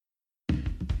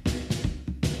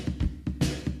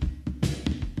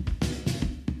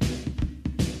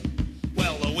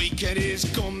weekend is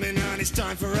coming and it's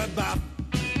time for a bath.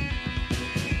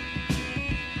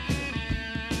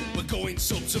 We're going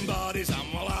sub some bodies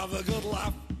and we'll have a good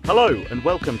laugh. Hello and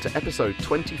welcome to episode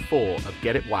 24 of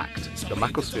Get It Whacked, the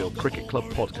Macclesfield Cricket Club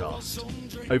podcast.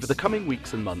 Over the coming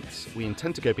weeks and months, we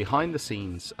intend to go behind the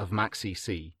scenes of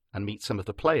MacCC and meet some of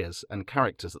the players and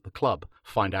characters at the club,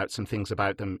 find out some things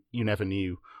about them you never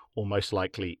knew or most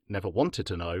likely never wanted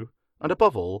to know, and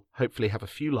above all, hopefully have a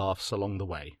few laughs along the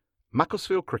way.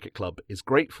 Macclesfield Cricket Club is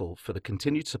grateful for the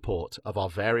continued support of our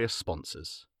various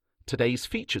sponsors. Today's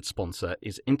featured sponsor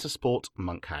is Intersport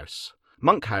Monkhouse.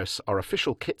 Monkhouse are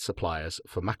official kit suppliers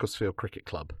for Macclesfield Cricket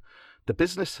Club. The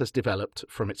business has developed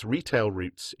from its retail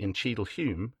roots in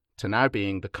Cheadle-Hulme to now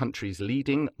being the country's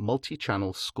leading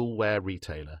multi-channel schoolwear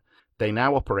retailer. They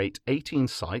now operate 18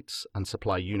 sites and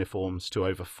supply uniforms to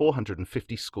over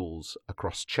 450 schools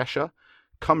across Cheshire,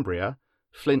 Cumbria,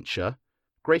 Flintshire,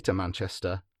 Greater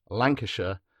Manchester,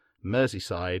 Lancashire,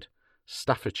 Merseyside,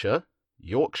 Staffordshire,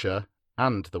 Yorkshire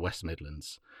and the West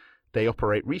Midlands. They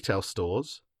operate retail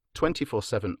stores,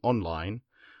 24/7 online,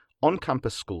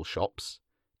 on-campus school shops,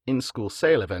 in-school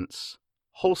sale events,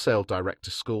 wholesale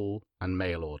direct-to-school and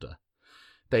mail order.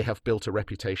 They have built a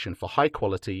reputation for high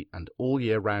quality and all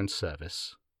year round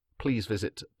service. Please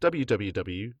visit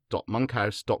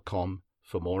www.monkhouse.com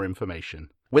for more information.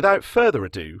 Without further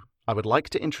ado, I would like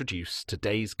to introduce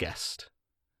today's guest.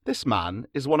 This man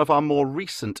is one of our more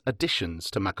recent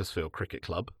additions to Macclesfield Cricket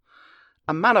Club.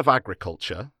 A man of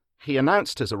agriculture, he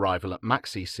announced his arrival at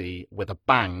MacCC with a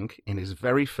bang in his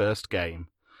very first game.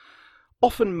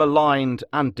 Often maligned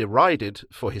and derided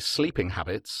for his sleeping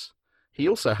habits, he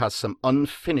also has some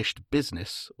unfinished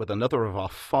business with another of our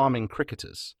farming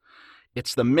cricketers.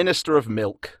 It's the Minister of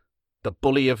Milk, the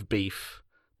Bully of Beef,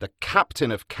 the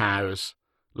Captain of Cows,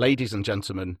 ladies and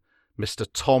gentlemen, Mr.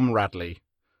 Tom Radley.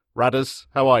 Radders,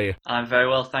 how are you? I'm very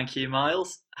well, thank you,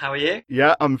 Miles. How are you?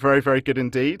 Yeah, I'm very, very good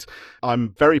indeed.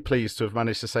 I'm very pleased to have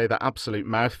managed to say that absolute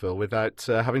mouthful without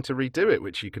having to redo it,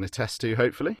 which you can attest to,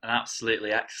 hopefully. An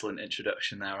absolutely excellent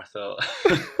introduction there, I thought.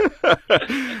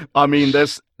 I mean,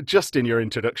 there's just in your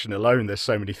introduction alone, there's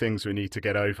so many things we need to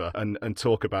get over and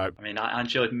talk about. I mean, I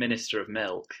enjoyed Minister of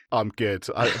Milk. I'm good.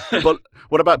 But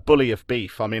what about Bully of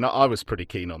Beef? I mean, I was pretty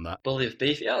keen on that. Bully of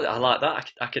Beef, yeah, I like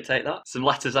that. I could take that. Some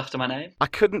letters after my name. I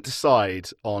couldn't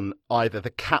decide on either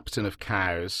the Captain of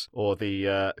Cows or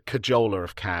the Cajoler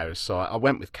of Cows, so I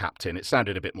went with Captain. It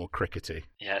sounded a bit more crickety.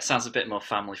 Yeah, it sounds a bit more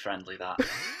family-friendly, that.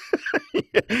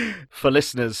 For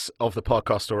listeners of the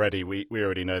podcast already, we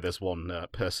already know there's one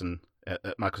person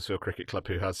at Macclesfield Cricket Club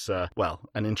who has,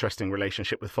 an interesting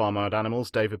relationship with farm-owned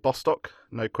animals, David Bostock.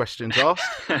 No questions asked.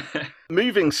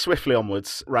 Moving swiftly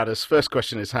onwards, Radders, first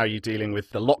question is, how are you dealing with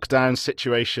the lockdown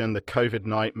situation, the COVID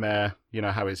nightmare? You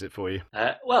know, how is it for you?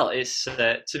 Well, it's,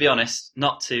 to be honest,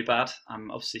 not too bad. I'm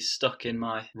obviously stuck in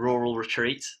my rural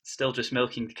retreat, still just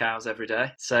milking the cows every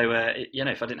day. So,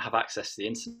 if I didn't have access to the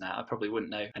internet, I probably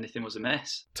wouldn't know anything was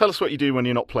amiss. Tell us what you do when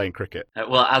you're not playing cricket.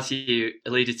 Well, as you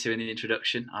alluded to in the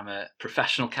introduction, I'm a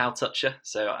professional cow toucher,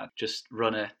 so I just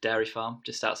run a dairy farm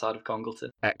just outside of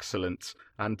Congleton. Excellent.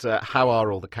 And how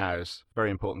are all the cows? Very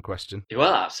important question.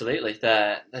 Well, absolutely.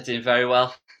 They're doing very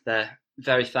well. They're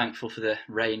very thankful for the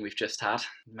rain we've just had.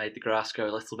 Made the grass grow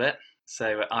a little bit.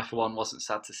 So I, for one, wasn't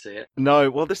sad to see it.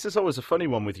 No, well, this is always a funny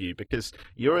one with you because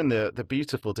you're in the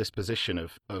beautiful disposition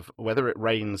of whether it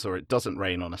rains or it doesn't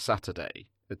rain on a Saturday,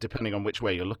 depending on which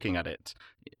way you're looking at it,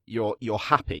 you're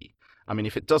happy. I mean,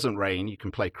 if it doesn't rain, you can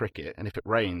play cricket, and if it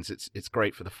rains, it's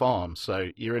great for the farm.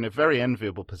 So you're in a very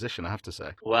enviable position, I have to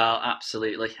say. Well,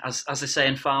 absolutely. As they say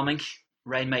in farming,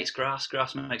 rain makes grass,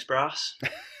 grass makes brass.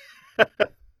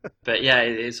 But yeah,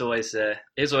 it's always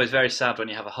very sad when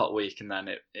you have a hot week and then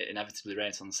it inevitably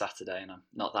rains on the Saturday, and I'm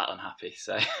not that unhappy.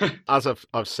 So, as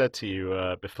I've said to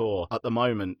you before, at the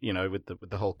moment, with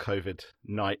the whole COVID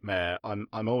nightmare, I'm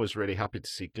always really happy to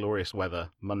see glorious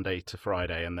weather Monday to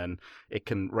Friday, and then it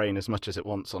can rain as much as it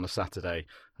wants on a Saturday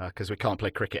because we can't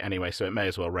play cricket anyway, so it may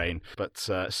as well rain. But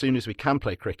as soon as we can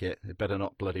play cricket, it better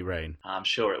not bloody rain. I'm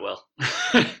sure it will.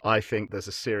 I think there's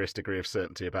a serious degree of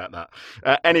certainty about that.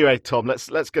 Anyway, Tom, let's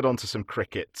get on to some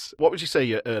cricket. What would you say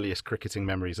your earliest cricketing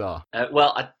memories are?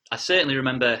 Well, I certainly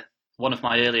remember one of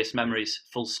my earliest memories,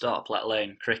 full stop, let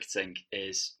alone cricketing,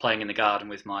 is playing in the garden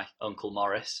with my Uncle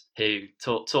Morris, who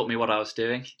taught me what I was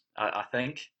doing, I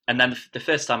think. And then the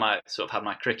first time I sort of had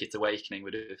my cricket awakening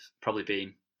would have probably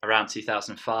been around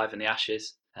 2005 in the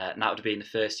Ashes. And that would have been the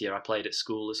first year I played at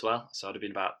school as well. So I'd have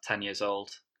been about 10 years old.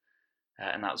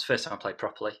 and that was the first time I played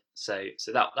properly. So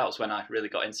that was when I really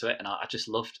got into it, and I just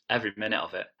loved every minute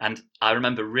of it. And I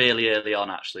remember really early on,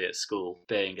 actually, at school,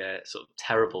 being a sort of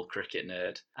terrible cricket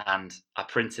nerd, and I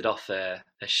printed off a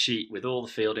sheet with all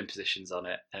the fielding positions on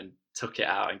it and took it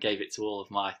out and gave it to all of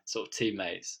my sort of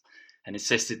teammates, and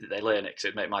insisted that they learn it because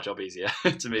it'd make my job easier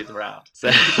to move them around. So,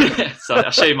 so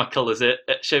I showed my colours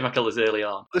early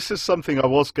on. This is something I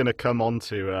was going to come on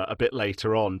to a bit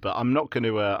later on, but I'm not going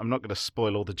to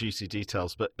spoil all the juicy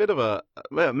details. But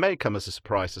it may come as a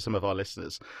surprise to some of our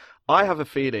listeners. I have a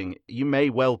feeling you may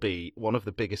well be one of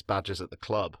the biggest badgers at the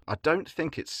club. I don't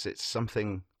think it's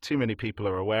something too many people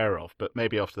are aware of, but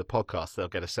maybe after the podcast they'll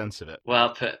get a sense of it.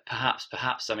 Well,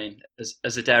 perhaps. I mean,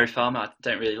 as a dairy farmer, I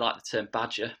don't really like the term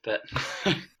badger, but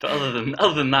other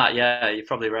than that, yeah, you're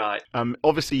probably right.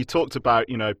 Obviously, you talked about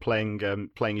playing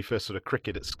your first sort of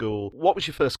cricket at school. What was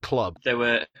your first club? There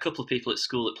were a couple of people at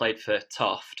school that played for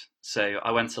Toft. So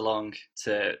I went along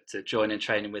to join in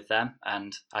training with them,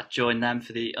 and I joined them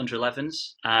for the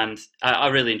under-11s, and I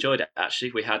really enjoyed it,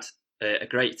 actually. We had a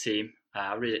great team.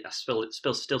 I still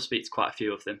speak to quite a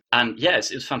few of them. And yes,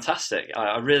 it was fantastic.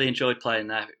 I really enjoyed playing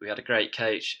there. We had a great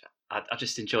coach. I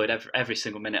just enjoyed every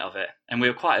single minute of it. And we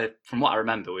were from what I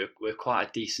remember, we were quite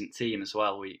a decent team as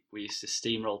well. We used to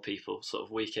steamroll people sort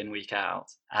of week in, week out.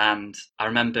 And I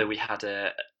remember we had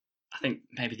I think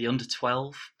maybe the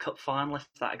under-12 cup final, if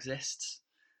that exists,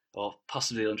 or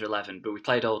possibly under-11, but we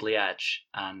played Oldley Edge,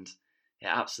 and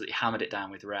absolutely hammered it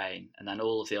down with rain. And then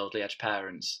all of the Oldley Edge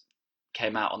parents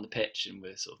came out on the pitch and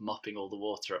were sort of mopping all the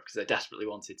water up because they desperately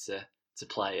wanted to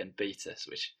play and beat us,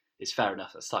 which is fair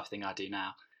enough. That's the type of thing I do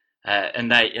now. And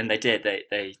they did.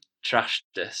 They trashed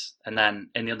us. And then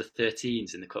in the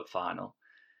under-13s in the cup final,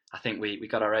 I think we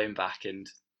got our own back and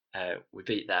we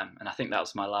beat them, and I think that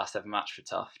was my last ever match for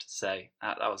Toft. So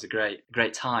that was a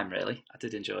great time, really. I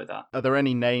did enjoy that. Are there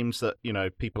any names that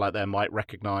people out there might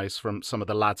recognise from some of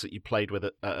the lads that you played with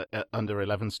at under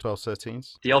 11s, 12s,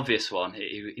 13s? The obvious one,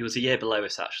 he was a year below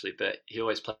us actually, but he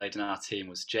always played in our team,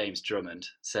 was James Drummond.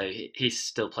 So he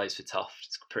still plays for Toft.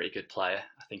 He's a pretty good player.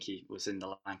 I think he was in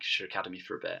the Lancashire Academy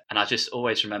for a bit. And I just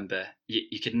always remember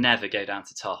you could never go down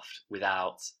to Toft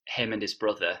without him and his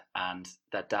brother and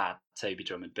their dad, Toby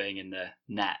Drummond, being in the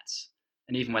nets.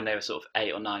 And even when they were sort of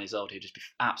 8 or 9 years old, he'd just be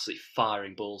absolutely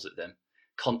firing balls at them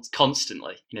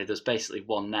constantly. There's basically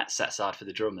one net set aside for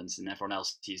the Drummonds and everyone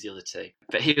else to use the other two.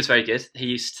 But he was very good. He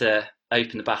used to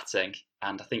open the batting,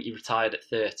 and I think he retired at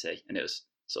 30, and it was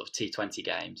sort of T20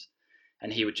 games.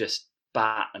 And he would just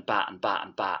bat and bat and bat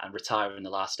and bat and retire in the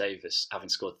last overs, having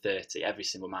scored 30 every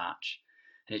single match.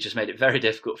 And it just made it very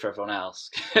difficult for everyone else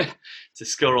to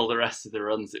score all the rest of the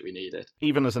runs that we needed.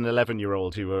 Even as an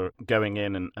 11-year-old, you were going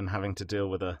in and having to deal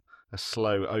with a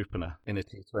slow opener in a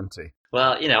T20.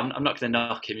 Well, I'm not going to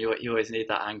knock him. You always need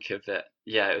that anchor, but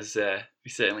yeah, it was. We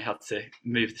certainly had to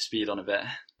move the speed on a bit.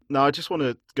 Now, I just want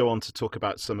to go on to talk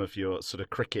about some of your sort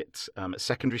of cricket at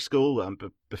secondary school.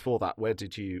 But before that, where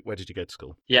did you go to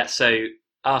school? Yeah, so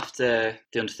after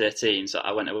the under-13s,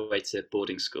 I went away to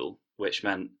boarding school, which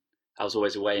meant I was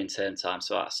always away in term time,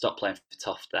 so I stopped playing for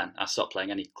Toft then. I stopped playing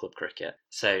any club cricket.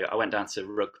 So I went down to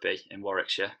rugby in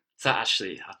Warwickshire. So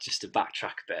actually, just to backtrack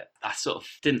a bit, I sort of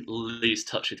didn't lose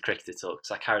touch with cricket at all because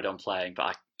I carried on playing,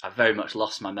 but I very much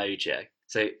lost my mojo.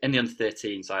 So in the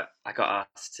under-13s, I got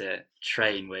asked to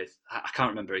train with, I can't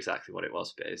remember exactly what it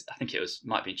was, but I think it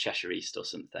might be Cheshire East or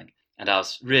something. And I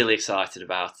was really excited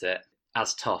about it.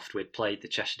 As Toft, we'd played the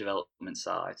Cheshire Development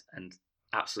side and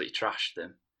absolutely trashed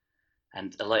them.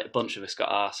 And a bunch of us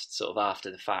got asked sort of after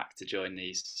the fact to join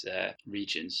these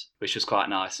regions, which was quite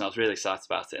nice. And I was really excited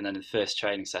about it. And then in the first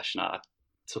training session, I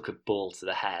took a ball to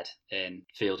the head in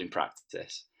fielding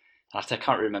practice. I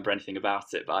can't remember anything about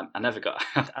it, but I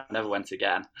never went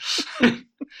again.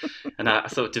 And I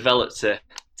sort of developed a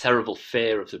terrible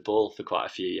fear of the ball for quite a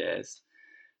few years.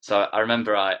 So I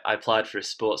remember I applied for a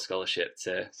sports scholarship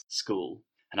to school,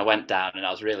 and I went down and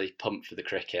I was really pumped for the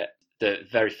cricket. The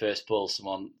very first ball,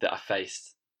 someone that I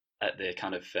faced at the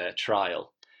kind of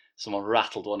trial, someone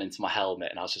rattled one into my helmet,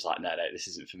 and I was just like, no, this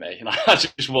isn't for me. And I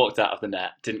just walked out of the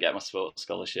net, didn't get my sports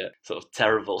scholarship. Sort of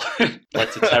terrible,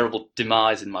 led to terrible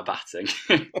demise in my batting.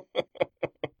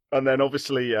 And then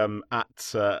obviously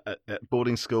at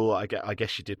boarding school, I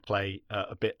guess you did play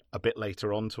a bit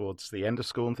later on towards the end of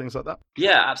school and things like that.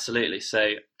 Yeah, absolutely.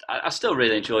 So I still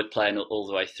really enjoyed playing all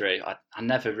the way through. I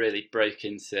never really broke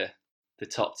into the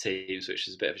top teams, which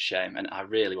was a bit of a shame, and I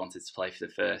really wanted to play for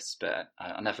the first, but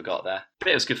I never got there. But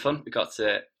it was good fun. We got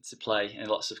to play in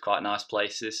lots of quite nice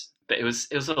places, but it was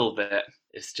all a bit.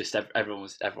 It's just everyone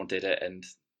did it, and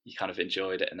you kind of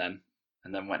enjoyed it, and then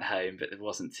and then went home, but there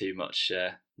wasn't too much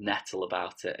nettle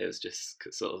about it. It was just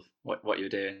sort of what you were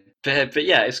doing. But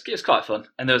yeah, it was quite fun.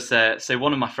 And there was so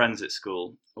one of my friends at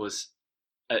school was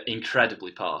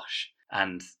incredibly posh,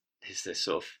 and his this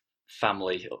sort of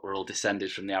family were all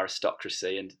descended from the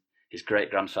aristocracy, and his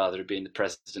great grandfather had been the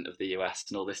president of the US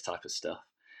and all this type of stuff.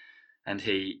 And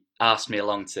he asked me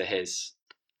along to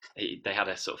they had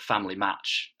a sort of family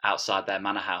match outside their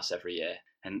manor house every year.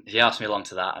 And he asked me along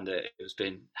to that, and it was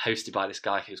being hosted by this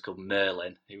guy who was called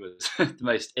Merlin, who was the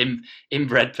most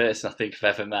inbred person I think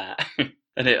I've ever met.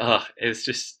 And it was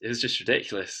just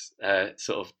ridiculous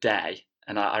sort of day.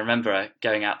 And I remember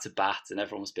going out to bat, and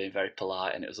everyone was being very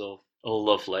polite, and it was all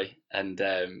lovely. And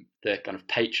the kind of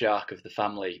patriarch of the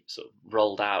family sort of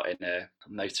rolled out in a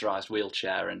motorised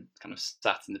wheelchair and kind of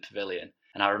sat in the pavilion.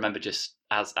 And I remember just,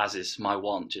 as is my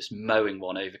wont, just mowing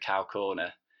one over Cow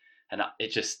Corner. And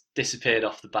it just disappeared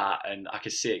off the bat, and I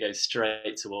could see it going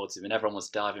straight towards him, and everyone was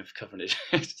diving for cover, and it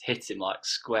just hit him like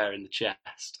square in the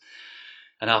chest.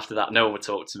 And after that, no one would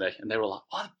talk to me, and they were all like,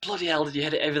 "Why the bloody hell did you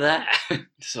hit it over there?"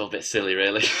 It's all a bit silly,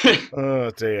 really.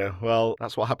 Oh dear. Well,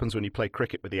 that's what happens when you play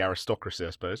cricket with the aristocracy,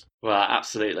 I suppose. Well,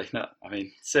 absolutely. No, I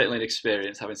mean, certainly an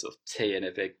experience having sort of tea in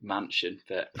a big mansion,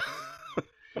 but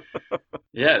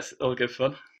yeah, it's all good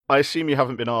fun. I assume you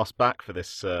haven't been asked back for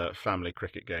this family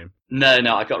cricket game. No,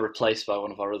 I got replaced by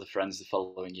one of our other friends the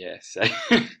following year. So.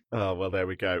 Oh, well, there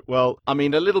we go. Well, I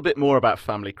mean, a little bit more about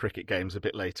family cricket games a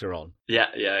bit later on.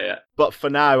 Yeah. But for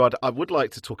now, I would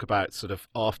like to talk about sort of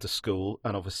after school.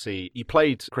 And obviously, you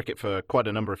played cricket for quite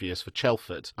a number of years for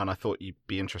Chelford. And I thought you'd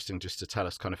be interesting just to tell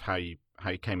us kind of how you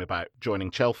came about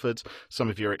joining Chelford, some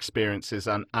of your experiences,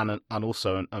 and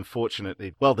also,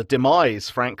 unfortunately, well, the demise,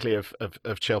 frankly, of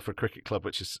Chelford Cricket Club,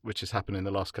 which has happened in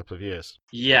the last couple of years.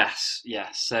 Yes.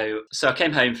 So I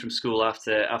came home from school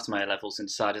after my A-levels and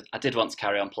decided I did want to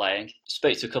carry on playing.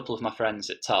 Spoke to a couple of my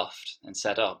friends at Toft and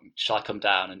said, "Oh, shall I come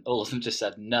down?" And all of them just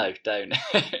said, "No, don't."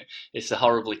 It's a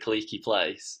horribly cliquey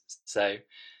place. So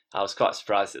I was quite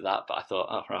surprised at that, but I thought,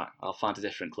 oh, right, I'll find a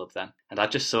different club then. And I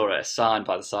just saw a sign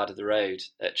by the side of the road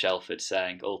at Chelford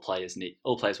saying all players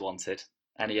wanted,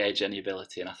 any age, any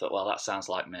ability. And I thought, well, that sounds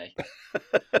like me.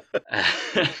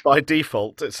 By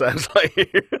default, it sounds like you.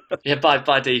 Yeah,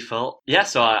 by default. Yeah,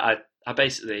 so I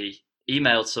basically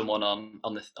emailed someone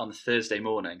on the Thursday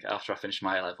morning after I finished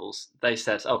my A-levels. They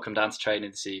said, "Oh, come down to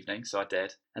training this evening," so I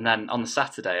did. And then on the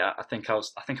Saturday, I think I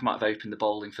might have opened the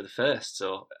bowling for the first,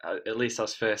 or at least I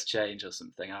was first change or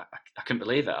something. I couldn't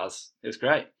believe it. It was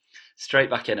great. Straight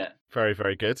back in it. Very,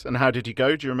 very good. And how did you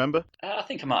go? Do you remember? I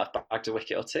think I might have bagged a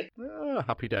wicket or two.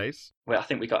 Happy days. Well, I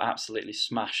think we got absolutely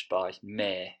smashed by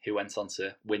Mere, who went on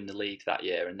to win the league that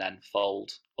year and then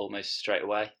fold almost straight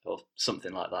away, or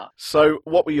something like that. So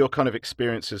what were your kind of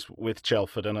experiences with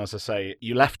Chelford? And as I say,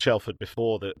 you left Chelford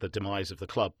before the demise of the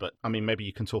club, but I mean, maybe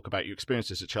you can talk about your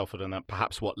experiences at Chelford and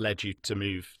perhaps what led you to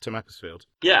move to Macclesfield.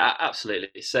 Yeah,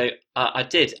 absolutely. So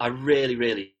I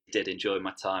really did enjoy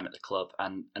my time at the club,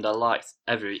 and I liked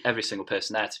every single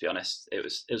person there, to be honest. It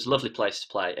was a lovely place to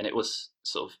play, and it was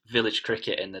sort of village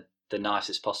cricket in the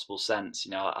nicest possible sense.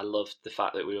 You know, I loved the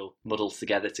fact that we all muddled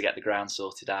together to get the ground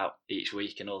sorted out each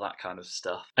week and all that kind of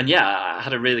stuff. And yeah, I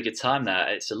had a really good time there.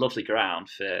 It's a lovely ground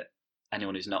for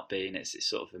anyone who's not been. It's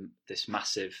sort of this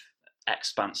massive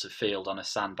expanse of field on a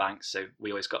sandbank, so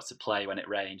we always got to play when it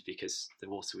rained because the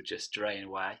water would just drain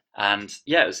away. And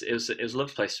yeah, it was a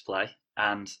lovely place to play,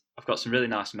 and I've got some really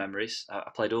nice memories. I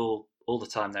played all the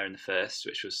time there in the first,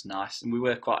 which was nice, and we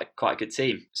were quite a good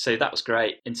team, so that was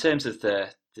great. In terms of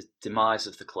the demise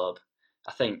of the club,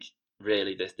 I think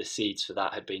really the seeds for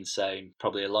that had been sown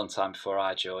probably a long time before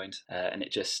I joined, and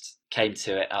it just came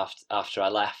to it after I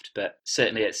left. But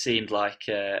certainly it seemed like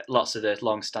lots of the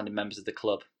long-standing members of the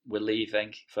club were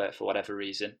leaving for whatever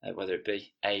reason, whether it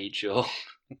be age or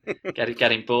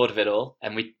getting bored of it all.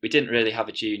 And we didn't really have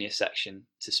a junior section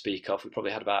to speak of. We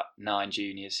probably had about 9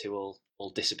 juniors who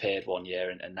all disappeared one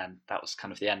year, and then that was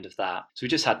kind of the end of that. So we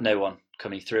just had no one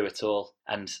coming through at all.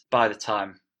 And by the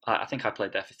time, I think I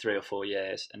played there for 3 or 4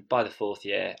 years, and by the 4th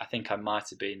year, I think I might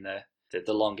have been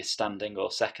the longest standing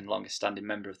or second longest standing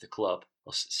member of the club,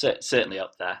 or certainly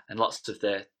up there. And lots of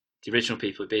the original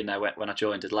people who'd been there when I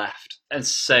joined had left, and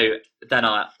so then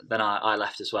I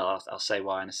left as well. I'll say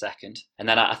why in a second. And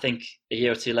then I think a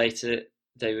year or two later,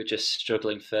 they were just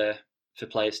struggling for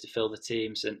players to fill the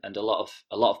teams, and a lot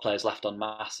of players left en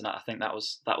masse, and I think that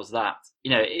was that.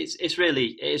 You know, it is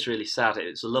really sad.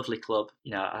 It's a lovely club.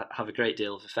 You know, I have a great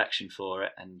deal of affection for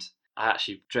it, and I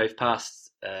actually drove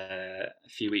past a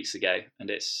few weeks ago, and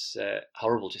it's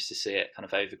horrible just to see it kind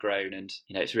of overgrown, and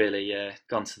you know, it's really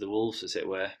gone to the wolves, as it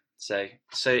were.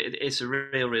 It's a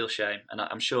real shame, and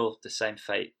I'm sure the same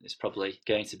fate is probably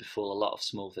going to befall a lot of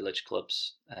small village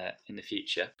clubs in the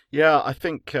future. Yeah, I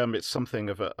think it's something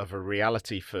of a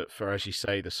reality for, as you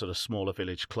say, the sort of smaller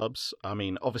village clubs. I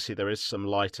mean, obviously there is some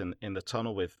light in the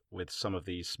tunnel with some of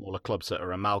these smaller clubs that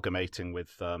are amalgamating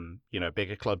with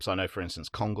bigger clubs. I know, for instance,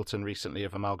 Congleton recently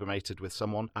have amalgamated with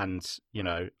someone, and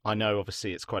I know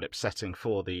obviously it's quite upsetting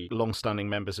for the long-standing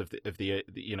members of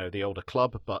the older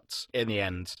club, but in the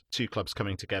end, two clubs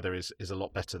coming together is a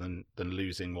lot better than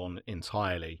losing one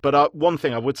entirely. But one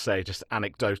thing I would say, just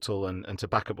anecdotal and to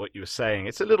back up what you were saying,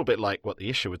 it's a little bit like what the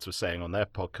Isherwoods were saying on their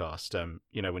podcast.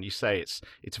 When you say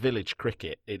it's village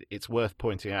cricket, it's worth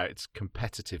pointing out it's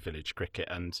competitive village cricket,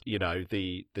 and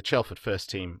the Chelford first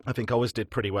team I think always did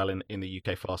pretty well in the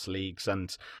UK Fast Leagues,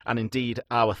 and indeed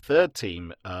our third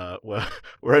team were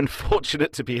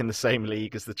unfortunate to be in the same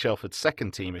league as the Chelford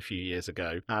second team a few years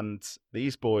ago, and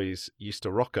these boys used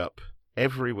to rock up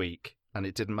every week, and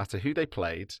it didn't matter who they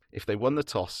played. If they won the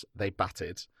toss, they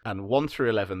batted, and 1 through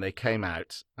 11 they came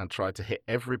out and tried to hit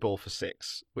every ball for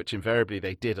 6, which invariably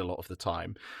they did a lot of the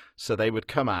time. So they would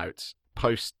come out,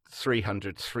 post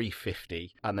 300,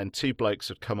 350, and then two blokes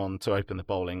would come on to open the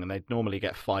bowling, and they'd normally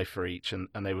get 5 for each, and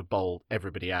they would bowl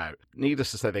everybody out.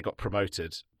 Needless to say, they got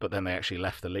promoted, but then they actually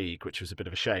left the league, which was a bit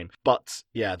of a shame. But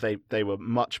yeah, they were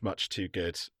much too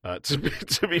good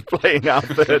to be playing our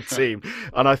third team,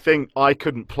 and I think I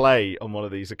couldn't play on one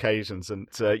of these occasions, and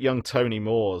young Tony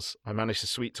Moores, I managed to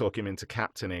sweet talk him into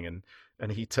captaining,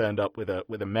 and he turned up with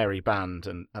a merry band,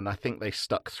 and I think they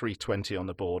stuck 320 on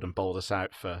the board and bowled us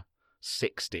out for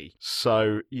 60.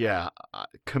 So yeah,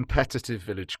 competitive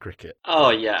village cricket.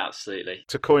 Oh yeah, absolutely.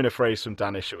 To coin a phrase from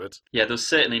Dan Isherwood. Yeah, there's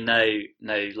certainly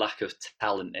no lack of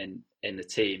talent in the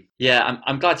team. Yeah,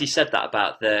 I'm glad you said that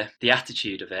about the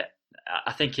attitude of it.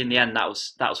 I think in the end that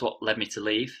was what led me to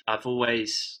leave. I've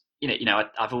always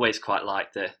I've always quite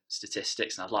liked the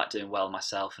statistics, and I've liked doing well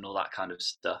myself and all that kind of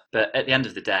stuff. But at the end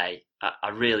of the day, I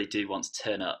really do want to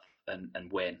turn up and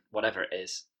win, whatever it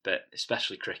is, but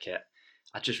especially cricket.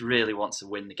 I just really want to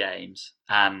win the games,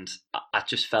 and I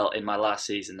just felt in my last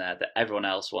season there that everyone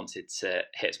else wanted to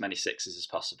hit as many sixes as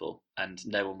possible, and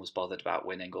no one was bothered about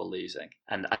winning or losing.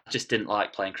 And I just didn't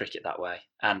like playing cricket that way.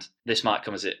 And this might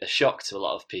come as a shock to a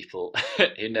lot of people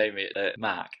who know me at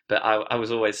Mac, but I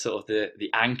was always sort of the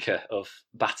anchor of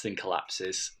batting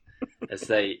collapses as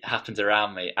they happened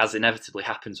around me, as inevitably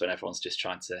happens when everyone's just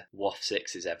trying to waft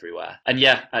sixes everywhere. And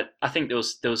yeah, I think there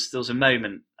was a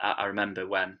moment I remember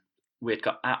when we'd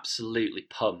got absolutely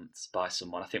pumped by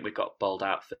someone. I think we got bowled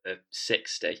out for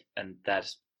 60 and they'd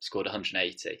scored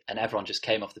 180. And everyone just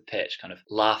came off the pitch kind of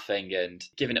laughing and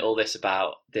giving it all this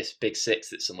about this big 6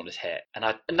 that someone had hit. And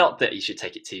not that you should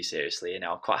take it too seriously,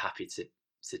 I'm quite happy to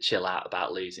chill out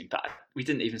about losing, but we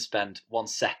didn't even spend 1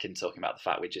 second talking about the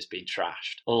fact we'd just been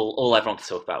trashed. All everyone could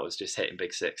talk about was just hitting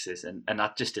big sixes, and I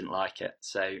just didn't like it.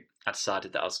 So I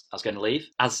decided that I was going to leave.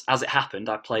 As it happened,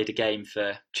 I played a game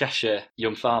for Cheshire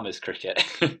Young Farmers Cricket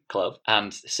Club,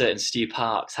 and certain Stu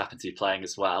Parks happened to be playing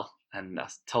as well. And I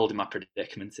told him my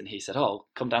predicament, and he said, "Oh,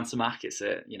 come down to Mac. It's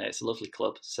a lovely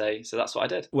club." So that's what I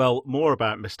did. Well, more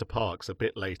about Mr. Parks a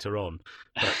bit later on,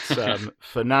 but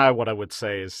for now, what I would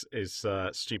say is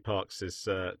Stu Parks has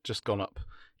just gone up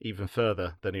even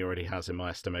further than he already has in my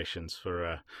estimations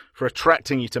for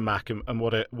attracting you to Mac, and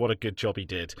what a good job he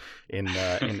did in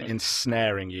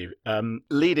ensnaring you.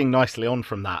 Leading nicely on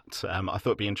from that, I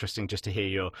thought it'd be interesting just to hear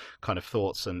your kind of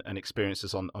thoughts and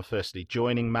experiences on firstly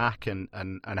joining Mac and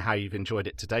how you've enjoyed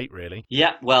it to date, really.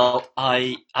 Yeah, well,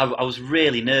 I was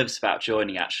really nervous about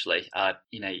joining, actually.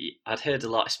 I'd heard a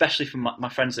lot, especially from my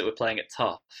friends that were playing at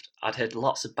Toft. I'd heard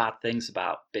lots of bad things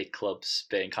about big clubs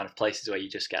being kind of places where you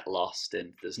just get lost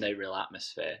and there's no real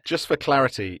atmosphere. Just for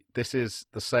clarity, this is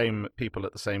the same people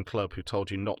at the same club who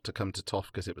told you not to come to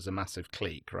Toft because it was a massive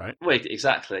clique, right? Wait,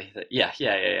 exactly.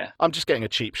 Yeah. I'm just getting a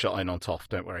cheap shot in on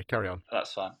Toft, don't worry, carry on.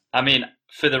 That's fine. I mean,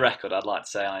 for the record, I'd like to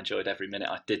say I enjoyed every minute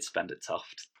I did spend at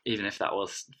Toft, even if that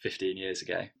was 15 years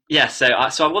ago. Yeah, so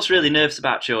I was really nervous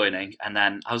about joining, and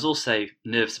then I was also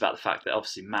nervous about the fact that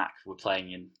obviously Mac were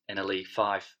playing in a league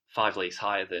five leagues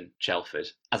higher than Chelford.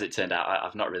 As it turned out,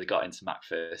 I've not really got into Mac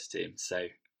first team, so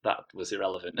that was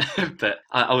irrelevant. But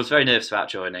I was very nervous about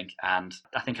joining, and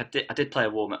I think I did play a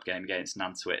warm-up game against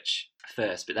Nantwich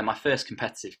first, but then my first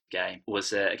competitive game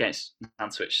was against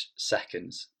Nantwich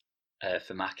seconds.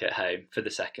 For Mac at home for the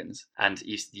seconds, and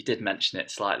you did mention it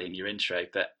slightly in your intro,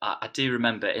 but I do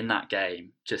remember in that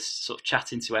game just sort of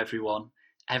chatting to everyone.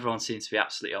 Everyone seemed to be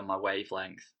absolutely on my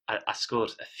wavelength. I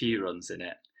scored a few runs in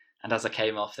it, and as I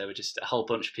came off, there were just a whole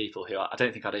bunch of people who I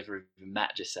don't think I'd ever even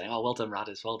met just saying, "Oh, well done,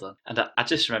 Radders, well done." And I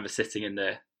just remember sitting in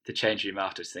the the change room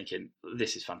afterwards thinking,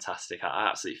 this is fantastic. I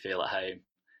absolutely feel at home.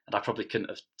 And I probably couldn't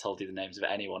have told you the names of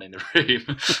anyone in the room,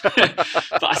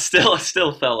 but I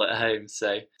still felt at home.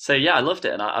 So yeah, I loved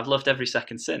it, and I've loved every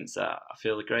second since. I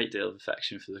feel a great deal of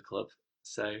affection for the club.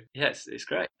 So yeah, it's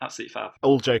great, absolutely fab.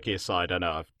 All joking aside, I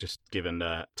know I've just given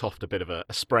Toft a bit of a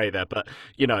spray there, but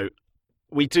you know,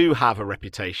 we do have a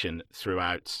reputation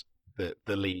throughout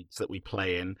the leagues that we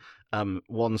play in,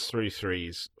 1s through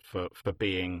 3s, for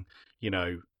being, you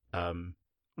know,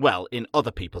 well, in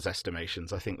other people's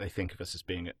estimations, I think they think of us as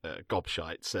being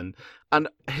gobshites, and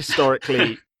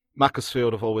historically,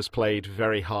 Macclesfield have always played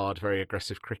very hard, very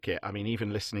aggressive cricket. I mean,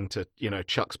 even listening to, you know,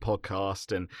 Chuck's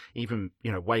podcast, and even,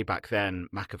 you know, way back then,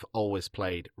 Mac have always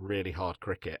played really hard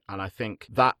cricket, and I think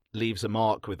that leaves a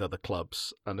mark with other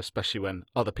clubs, and especially when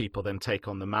other people then take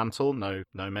on the mantle. No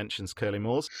mentions Curly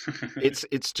Moors.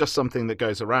 It's just something that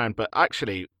goes around. But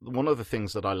actually, one of the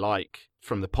things that I like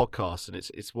from the podcast, and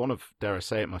it's one of, dare I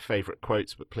say it, my favourite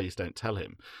quotes, but please don't tell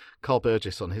him. Carl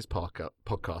Burgess on his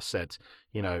podcast said,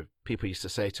 you know, people used to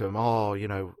say to him, oh, you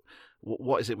know,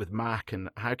 what is it with Mac, and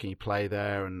how can you play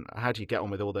there, and how do you get on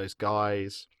with all those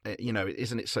guys? You know,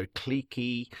 isn't it so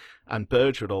cliquey? And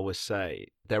Burge would always say,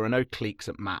 there are no cliques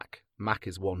at Mac. Mac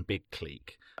is one big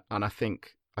clique. And I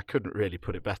think I couldn't really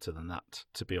put it better than that,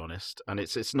 to be honest. And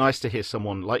it's nice to hear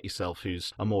someone like yourself,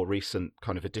 who's a more recent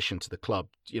kind of addition to the club,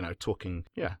 you know, talking,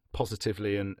 yeah,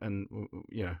 positively and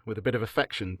you know, with a bit of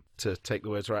affection, to take the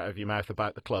words right out of your mouth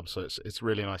about the club. So it's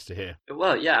really nice to hear.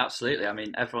 Well, yeah, absolutely. I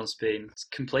mean, everyone's been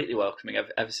completely welcoming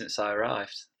ever since I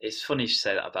arrived. It's funny you should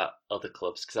say that about other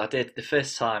clubs, because I did the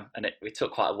first time, and it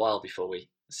took quite a while before we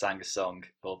sang a song,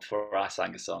 or before I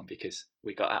sang a song, because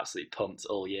we got absolutely pumped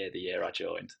all year the year I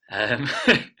joined.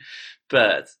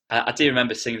 But I do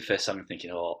remember singing the first song and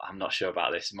thinking, oh, I'm not sure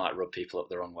about this, it might rub people up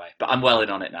the wrong way, but I'm well in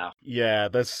on it now. Yeah,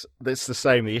 that's the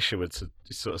same. The Isherwoods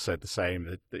sort of said the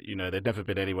same, that you know, they'd never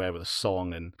been anywhere with a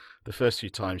song, and the first few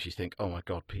times you think, oh my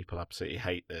god, people absolutely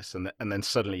hate this, and then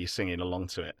suddenly you're singing along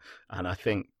to it. And I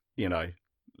think, you know,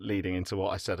 leading into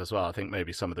what I said as well, I think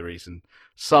maybe some of the reason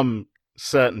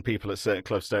certain people at certain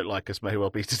clubs don't like us may well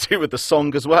be to do with the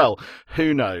song as well.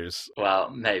 Who knows?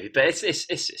 Well, maybe, but it's just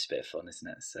a bit of fun, isn't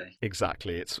it? So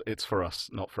exactly, it's for us,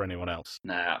 not for anyone else.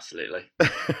 No, absolutely.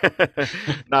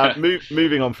 Now,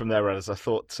 moving on from there, Redders, I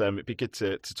thought it'd be good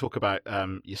to talk about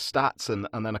your stats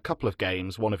and then a couple of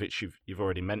games, one of which you've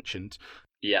already mentioned.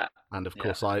 Yeah. And of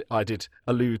course, I did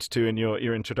allude to in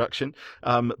your introduction.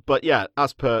 But yeah,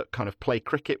 as per kind of Play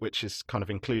Cricket, which is kind of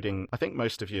including, I think,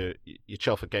 most of your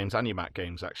Chelford games and your Mac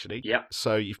games, actually. Yeah.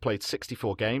 So you've played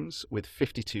 64 games with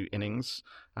 52 innings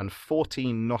and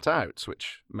 14 not outs,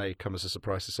 which may come as a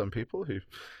surprise to some people who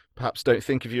perhaps don't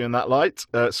think of you in that light,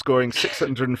 scoring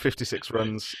 656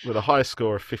 runs with a high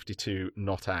score of 52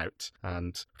 not out,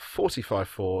 and 45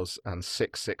 fours and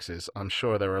 6 sixes. I'm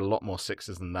sure there are a lot more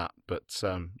sixes than that, but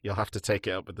you'll have to take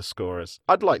it up with the scorers.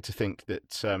 I'd like to think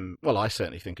that, well, I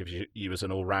certainly think of you as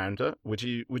an all-rounder. Would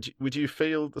you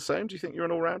feel the same? Do you think you're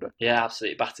an all-rounder? Yeah,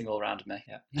 absolutely. Batting all-rounder, me,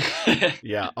 yeah.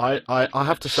 Yeah, I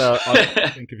have to say,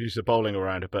 I think of you as a bowling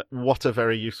all-rounder, but what a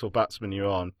very useful batsman you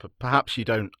are. Perhaps you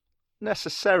don't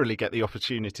necessarily get the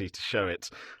opportunity to show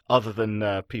it, other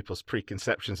than people's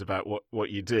preconceptions about what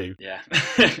you do. Yeah,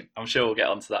 I'm sure we'll get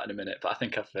onto that in a minute, but I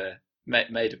think I've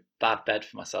made a bad bed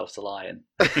for myself to lie in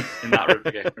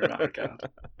that regard.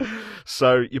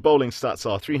 So your bowling stats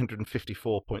are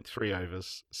 354.3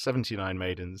 overs, 79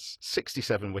 maidens,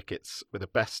 67 wickets with a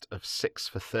best of 6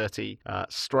 for 30,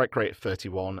 strike rate of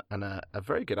 31, and a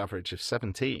very good average of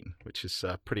 17, which is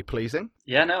pretty pleasing.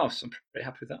 Yeah, no, I'm pretty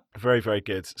happy with that. Very, very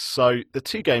good. So the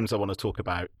two games I want to talk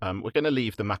about, we're going to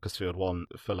leave the Macclesfield one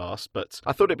for last, but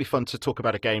I thought it'd be fun to talk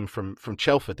about a game from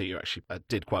Chelford that you actually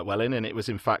did quite well in, and it was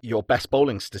in fact your best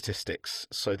bowling statistics.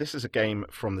 So this is a game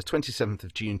from the 27th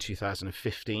of June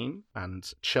 2015,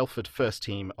 and Chelford first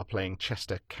team are playing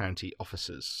Chester County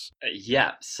Officers.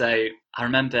 Yeah, so I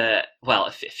remember, well,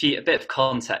 a bit of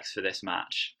context for this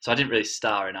match. So I didn't really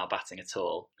star in our batting at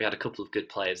all. We had a couple of good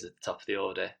players at the top of the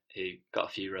order who got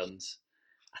a few runs.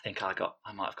 I think I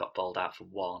might have got bowled out for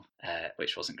one,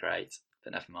 which wasn't great,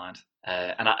 but never mind.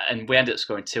 And we ended up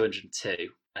scoring 202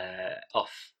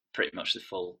 off pretty much the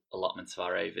full allotment of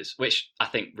our overs, which I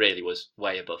think really was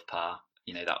way above par.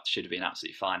 You know, that should have been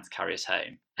absolutely fine to carry us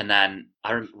home. And then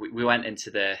we went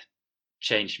into the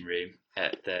changing room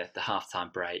at the half-time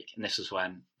break, and this was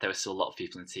when there was still a lot of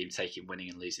people in the team taking winning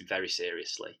and losing very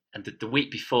seriously. And the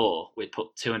week before, we'd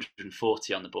put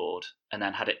 240 on the board and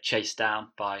then had it chased down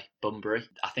by Bunbury.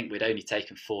 I think we'd only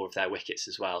taken 4 of their wickets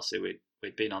as well, so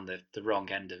we'd been on the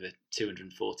wrong end of a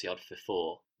 240 odd for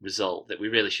 4 result that we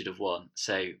really should have won.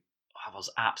 So I was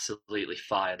absolutely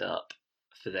fired up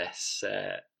for this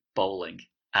bowling.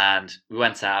 And we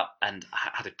went out and I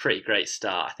had a pretty great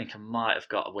start. I think I might have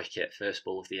got a wicket first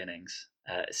ball of the innings,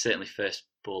 certainly first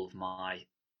ball of my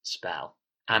spell.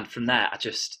 And from there, it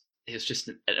was just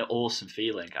an awesome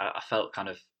feeling. I felt kind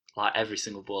of like every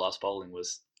single ball I was bowling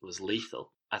was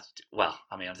lethal. I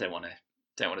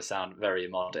don't want to sound very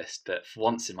immodest, but for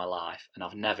once in my life, and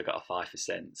I've never got a fifer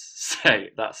since, so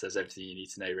that says everything you need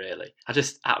to know, really. I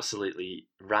just absolutely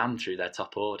ran through their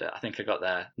top order. I think I got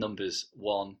their numbers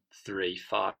 1, 3,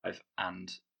 5,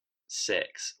 and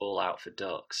 6 all out for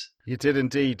ducks. You did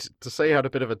indeed. To say you had a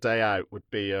bit of a day out would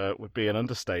be an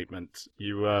understatement.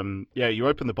 You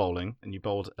opened the bowling and you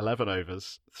bowled 11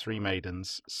 overs, 3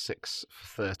 maidens, 6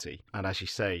 for 30, and as you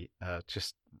say,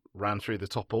 just ran through the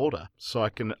top order. So I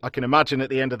can imagine at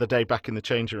the end of the day, back in the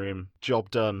changing room, job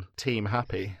done, team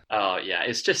happy. Oh yeah, it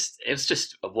was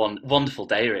just a wonderful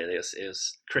day, really. It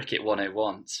was cricket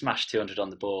 101, smashed 200 on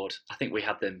the board. I think we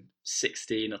had them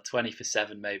 16 or 20 for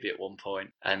 7 maybe at one point,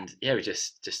 and yeah, we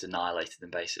just annihilated them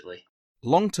basically.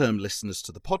 Long-term listeners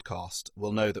to the podcast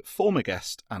will know that former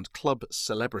guest and club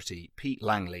celebrity Pete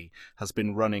Langley has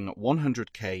been running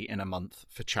 100k in a month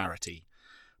for charity.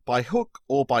 By hook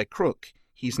or by crook,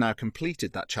 he's now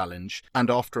completed that challenge,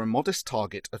 and after a modest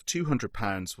target of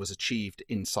 £200 was achieved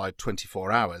inside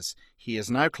 24 hours, he is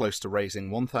now close to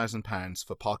raising £1,000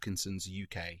 for Parkinson's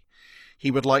UK. He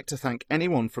would like to thank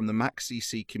anyone from the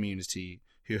MacCC community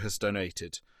who has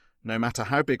donated. No matter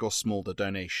how big or small the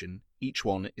donation, each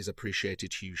one is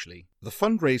appreciated hugely. The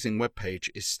fundraising webpage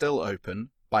is still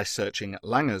open by searching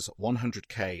Langer's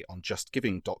 100k on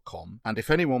justgiving.com, and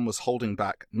if anyone was holding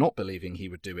back not believing he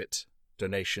would do it,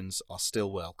 donations are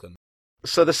still welcome.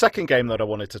 So the second game that I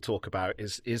wanted to talk about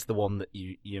is the one that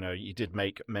you did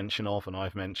make mention of, and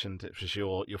I've mentioned. It was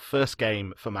your first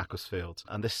game for Macclesfield,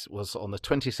 and this was on the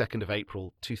 22nd of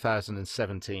April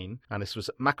 2017, and this was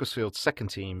Macclesfield's second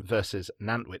team versus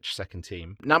Nantwich second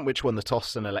team. Nantwich won the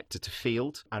toss and elected to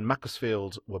field, and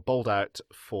Macclesfield were bowled out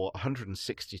for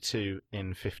 162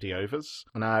 in 50 overs.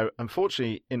 Now,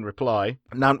 unfortunately, in reply,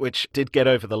 Nantwich did get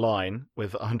over the line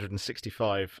with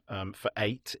 165 for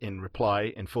 8 in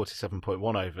reply in 47.1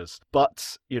 overs.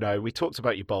 But, we talked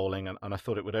about your bowling, and I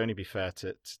thought it would only be fair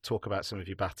to talk about some of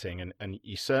your batting, and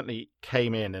you certainly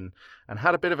came in and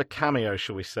had a bit of a cameo,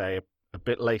 shall we say, a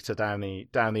bit later down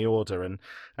the order, and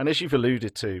as you've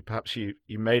alluded to, perhaps you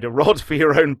made a rod for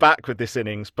your own back with this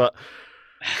innings, but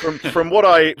from what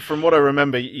I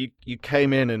remember, you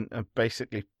came in and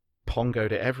basically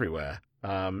pongoed it everywhere.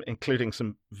 Including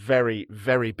some very,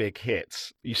 very big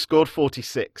hits. You scored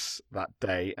 46 that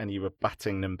day, and you were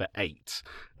batting number 8.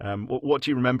 What do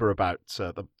you remember about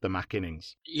the Mac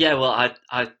innings? Yeah, well,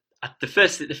 I the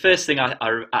first thing I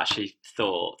actually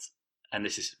thought, and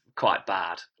this is quite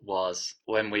bad, was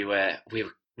when we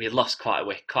had lost quite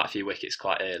a few wickets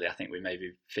quite early. I think we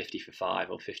maybe 50 for 5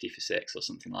 or 50 for 6 or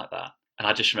something like that. And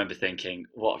I just remember thinking,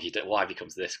 what have you done? Why have you come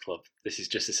to this club? This is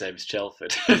just the same as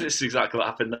Chelford. This is exactly what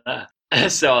happened there.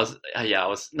 So I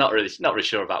was not really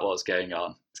sure about what was going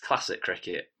on. It's classic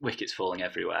cricket, wickets falling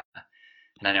everywhere.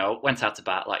 And I went out to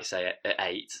bat, like you say, at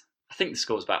 8. I think the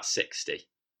score was about 60,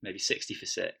 maybe 60 for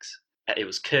 6. It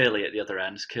was Curly at the other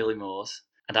end, Curly Moores.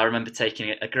 And I remember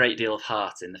taking a great deal of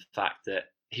heart in the fact that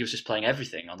he was just playing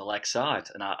everything on the leg side.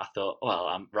 And I thought, well,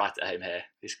 I'm right at home here.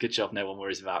 It's a good job no one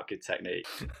worries about good technique.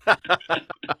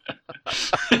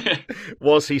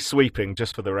 Was he sweeping,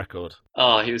 just for the record?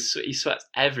 Oh, he swept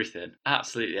everything.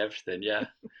 Absolutely everything, yeah.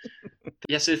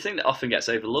 Yeah, so the thing that often gets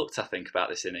overlooked, I think, about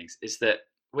this innings is that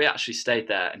we actually stayed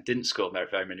there and didn't score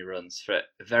very many runs for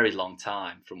a very long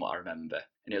time, from what I remember.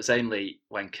 And it was only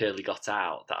when Curly got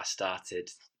out that I started...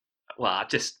 Well,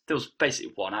 there was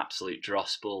basically one absolute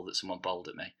dross ball that someone bowled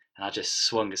at me, and I just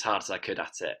swung as hard as I could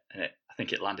at it, and I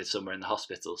think it landed somewhere in the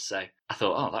hospital. So I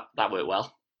thought, oh, that worked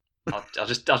well. I'll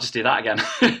just do that again.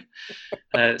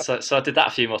 So I did that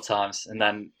a few more times, and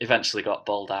then eventually got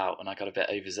bowled out, and I got a bit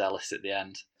overzealous at the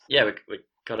end. Yeah, we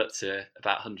got up to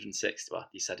about 160. Well,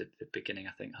 you said at the beginning,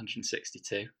 I think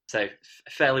 162. So a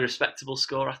fairly respectable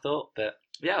score, I thought. But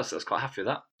yeah, I was quite happy with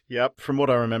that. Yep, from what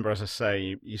I remember, as I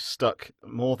say, you stuck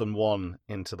more than one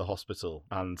into the hospital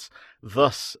and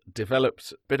thus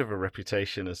developed a bit of a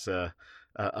reputation as a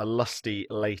lusty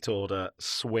late-order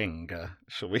swinger,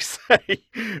 shall we say,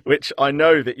 which I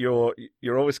know that you're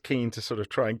always keen to sort of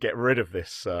try and get rid of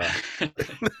this,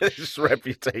 this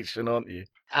reputation, aren't you?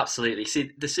 Absolutely.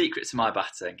 See, the secret to my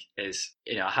batting is,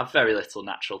 I have very little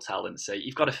natural talent, so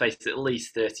you've got to face at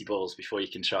least 30 balls before you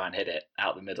can try and hit it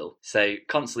out the middle. So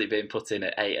constantly being put in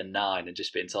at 8 and 9 and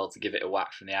just being told to give it a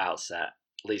whack from the outset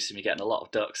leaves me getting a lot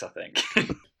of ducks, I think.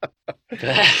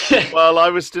 Well, I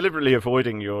was deliberately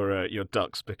avoiding your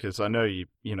ducks because I know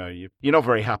you're not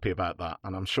very happy about that,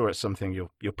 and I'm sure it's something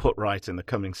you'll put right in the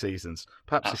coming seasons.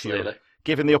 Perhaps if you're Absolutely.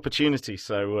 given the opportunity,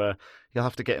 so you'll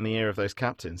have to get in the ear of those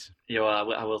captains. Yeah,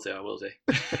 well, I will do. I will do.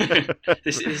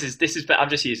 This is. I'm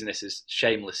just using this as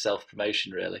shameless self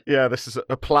promotion, really. Yeah, this is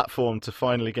a platform to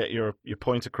finally get your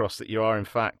point across that you are in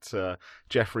fact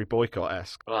Jeffrey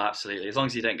Boycott-esque. Well, absolutely. As long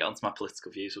as you don't get onto my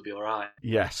political views, we'll be all right.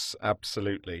 Yes,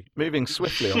 absolutely. Moving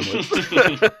swiftly onwards.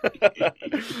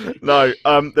 No,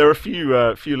 there are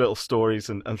a few little stories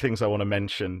and things I want to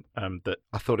mention that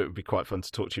I thought it would be quite fun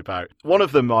to talk to you about. One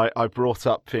of them I brought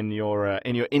up in your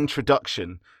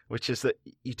introduction, which is that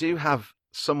you do have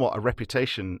somewhat a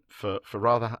reputation for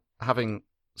rather having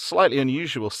slightly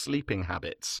unusual sleeping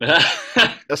habits,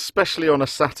 especially on a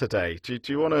Saturday. Do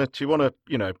you want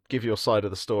to give your side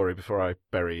of the story before I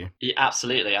bury you? Yeah,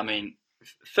 absolutely. I mean,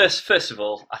 first of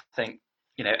all, I think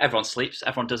everyone sleeps,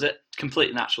 everyone does it.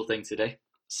 Completely natural thing to do.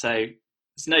 So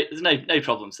there's no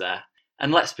problems there.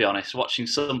 And let's be honest, watching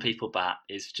some people bat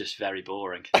is just very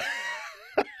boring.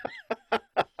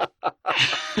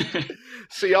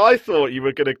 See, I thought you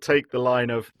were going to take the line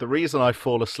of the reason I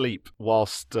fall asleep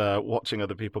whilst watching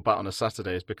other people bat on a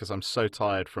Saturday is because I'm so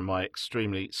tired from my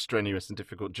extremely strenuous and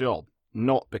difficult job,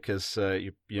 not because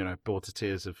you're bored to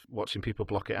tears of watching people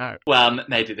block it out. Well,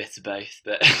 maybe a bit of both,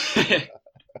 but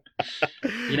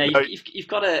you've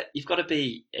got to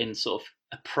be in sort of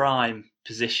a prime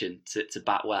position to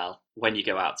bat well when you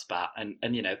go out to bat, and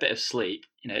a bit of sleep,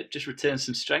 just returns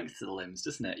some strength to the limbs,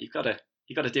 doesn't it? You've got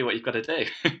to do what you've got to do.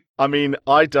 I mean,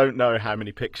 I don't know how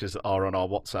many pictures are on our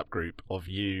WhatsApp group of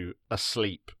you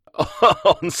asleep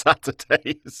on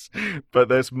Saturdays, but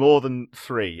there's more than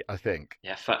 3, I think.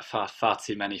 Yeah, far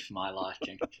too many for my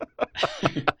liking.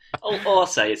 All I'll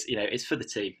say is, it's for the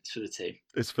team. It's for the team.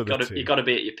 It's for the team. You've got to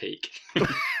be at your peak.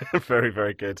 Very,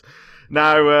 very good.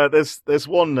 Now, there's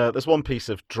one piece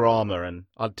of drama, and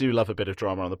I do love a bit of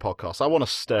drama on the podcast. I want to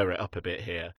stir it up a bit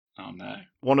here. Oh no!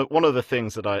 One of the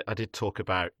things that I did talk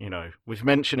about, we've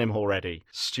mentioned him already,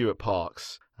 Stuart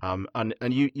Parks. And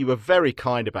you were very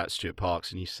kind about Stuart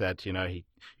Parks, and you said, you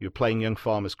were playing young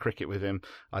farmers cricket with him.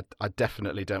 I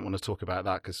definitely don't want to talk about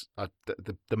that because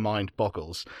the mind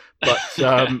boggles. But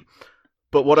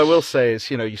but what I will say is,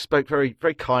 you spoke very,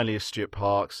 very kindly of Stuart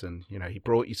Parks, and he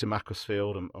brought you to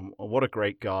Macclesfield, and what a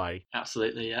great guy.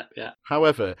 Absolutely, yeah.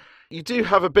 However, you do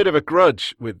have a bit of a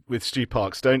grudge with Stu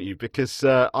Parks, don't you? Because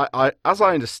I as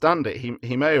I understand it,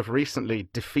 he may have recently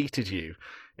defeated you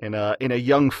in a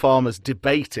young farmers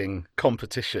debating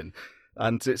competition,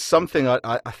 and it's something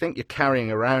I think you're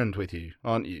carrying around with you,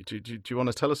 aren't you? Do you want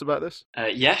to tell us about this?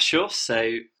 Yeah, sure.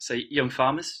 So Young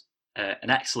Farmers, an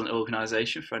excellent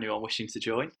organisation for anyone wishing to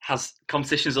join, has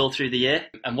competitions all through the year,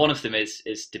 and one of them is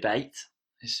debate.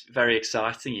 It's very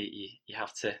exciting. You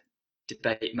have to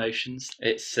debate motions.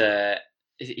 It's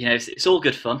it's all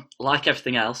good fun. Like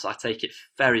everything else, I take it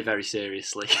very, very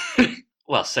seriously.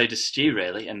 Well, so does Stu,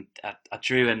 really, and I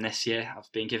drew him this year. I've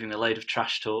been giving him a load of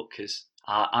trash talk because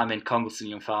I'm in Congleton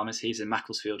Young Farmers, he's in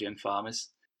Macclesfield Young Farmers.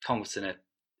 Congleton are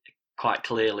quite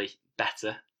clearly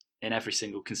better in every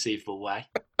single conceivable way.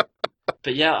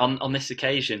 But yeah, on this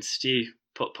occasion, Stu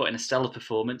put in a stellar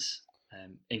performance,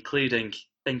 including,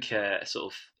 I think, a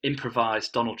sort of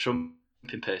improvised Donald Trump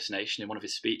impersonation in one of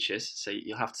his speeches. So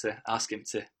you'll have to ask him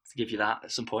to give you that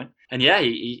at some point. And yeah,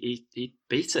 he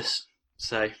beat us.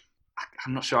 So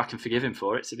I'm not sure I can forgive him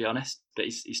for it, to be honest. But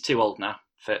he's too old now.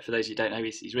 For those who don't know,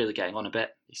 he's really getting on a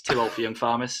bit. He's too old for young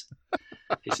farmers.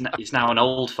 He's now an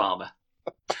old farmer.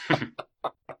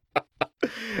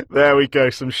 There we go.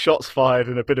 Some shots fired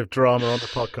and a bit of drama on the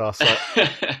podcast.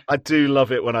 I do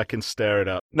love it when I can stir it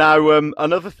up. Now,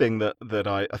 another thing that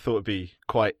I thought would be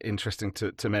quite interesting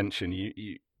to mention,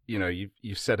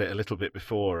 you've said it a little bit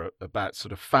before about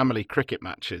sort of family cricket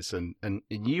matches, and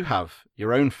you have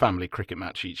your own family cricket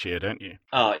match each year, don't you?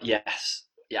 Oh, yes.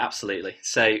 Yeah, absolutely.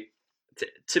 So,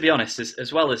 to be honest,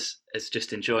 as well as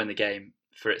just enjoying the game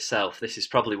for itself, this is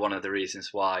probably one of the reasons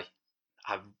why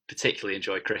I particularly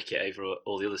enjoy cricket over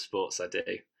all the other sports I do.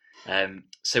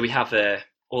 So we have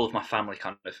all of my family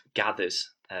kind of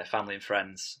gathers, family and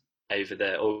friends, over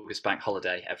the August bank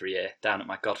holiday every year down at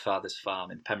my godfather's farm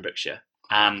in Pembrokeshire.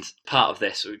 And part of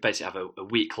this, we basically have a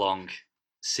week-long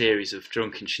series of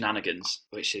drunken shenanigans,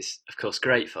 which is, of course,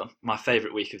 great fun. My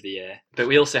favourite week of the year. But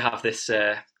we also have this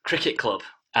cricket club,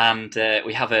 and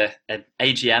we have an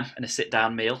AGM and a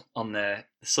sit-down meal on the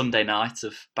Sunday night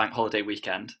of bank holiday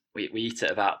weekend. We eat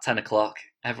at about 10 o'clock.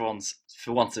 Everyone's,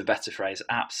 for want of a better phrase,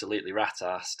 absolutely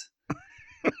rat-arsed.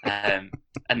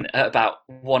 And at about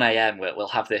 1 a.m. we'll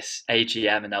have this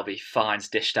AGM, and there'll be fines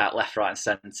dished out left, right, and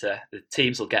centre. The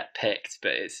teams will get picked,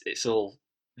 but it's all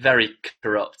very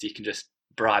corrupt. You can just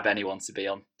bribe anyone to be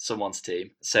on someone's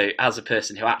team. So as a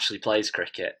person who actually plays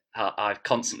cricket, I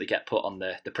constantly get put on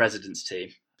the president's team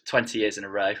 20 years in a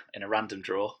row in a random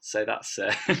draw. So that's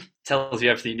tells you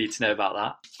everything you need to know about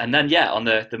that. And then, on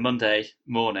the Monday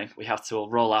morning, we have to all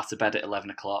roll out of bed at 11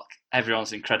 o'clock.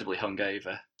 Everyone's incredibly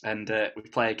hungover, and we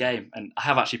play a game. And I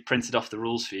have actually printed off the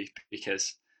rules for you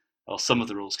or some of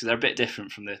the rules, because they're a bit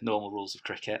different from the normal rules of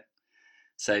cricket.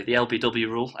 So the LBW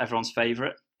rule, everyone's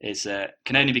favourite, is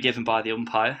can only be given by the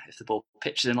umpire if the ball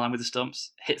pitches in line with the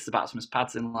stumps, hits the batsman's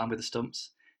pads in line with the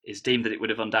stumps, is deemed that it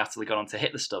would have undoubtedly gone on to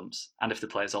hit the stumps, and if the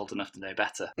player's old enough to know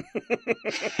better.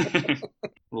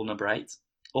 Rule number 8.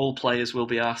 All players will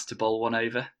be asked to bowl one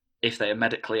over if they are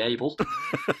medically able.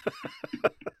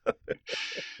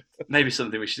 Maybe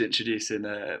something we should introduce in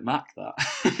Mac,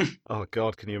 that. Oh,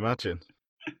 God, can you imagine?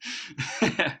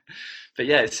 But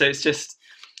yeah, so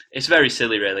it's very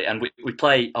silly, really. And we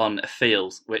play on a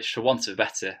field which, for want of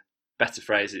a better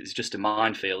phrase, it's just a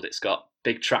minefield. It's got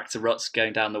big tractor ruts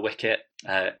going down the wicket.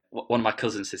 One of my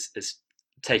cousins has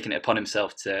taken it upon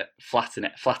himself to flatten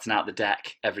out the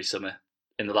deck every summer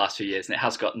in the last few years, and it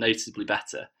has got noticeably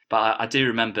better. But I do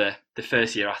remember the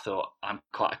first year I thought, I'm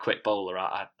quite a quick bowler.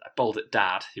 I bowled at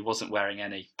Dad, who wasn't wearing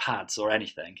any pads or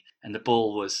anything, and the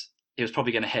ball was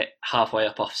probably going to hit halfway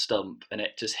up off stump, and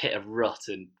it just hit a rut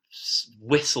and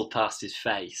whistled past his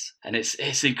face, and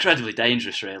it's incredibly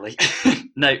dangerous, really.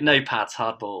 no pads,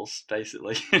 hard balls,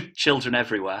 basically. Children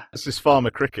everywhere. This is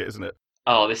farmer cricket, isn't it?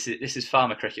 Oh, this is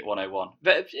farmer cricket 101.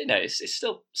 But it's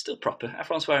still proper.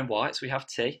 Everyone's wearing whites. We have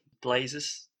tea,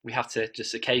 blazers. We have to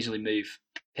just occasionally move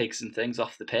pigs and things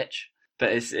off the pitch.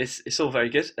 But it's all very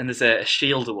good. And there's a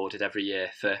shield awarded every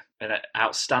year for an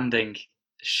outstanding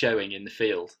showing in the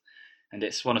field. And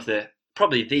it's one of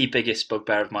probably the biggest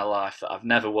bugbear of my life that I've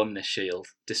never won this shield,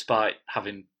 despite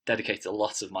having dedicated a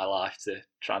lot of my life to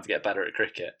trying to get better at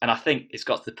cricket. And I think it's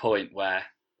got to the point where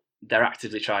they're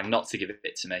actively trying not to give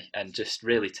it to me and just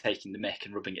really taking the mick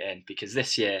and rubbing it in, because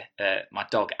this year my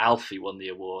dog Alfie won the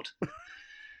award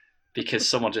because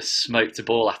someone just smoked a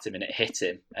ball at him and it hit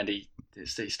him, and he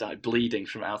started bleeding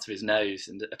from out of his nose,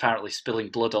 and apparently spilling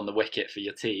blood on the wicket for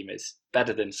your team is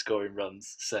better than scoring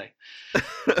runs.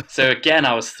 So again,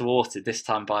 I was thwarted, this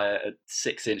time by a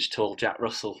 6-inch tall Jack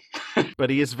Russell. But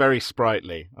he is very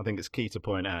sprightly. I think it's key to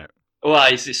point out. Well,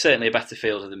 he's certainly a better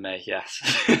fielder than me, yes.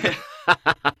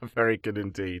 Very good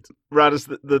indeed. Radders,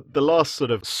 the last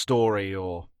sort of story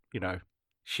or,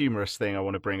 humorous thing I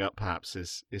want to bring up perhaps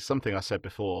is something I said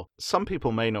before. Some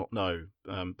people may not know,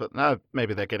 but now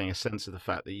maybe they're getting a sense of the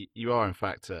fact that you are in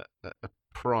fact a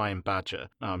prime badger.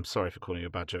 Now, I'm sorry for calling you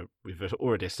a badger. We've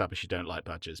already established you don't like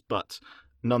badgers, but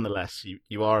nonetheless,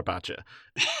 you are a badger.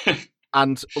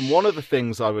 And one of the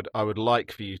things I would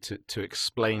like for you to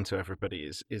explain to everybody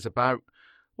is about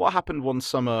what happened one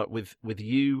summer with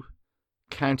you,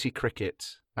 county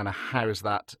cricket, and a how's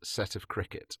that set of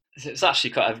cricket. It's actually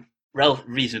quite a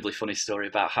reasonably funny story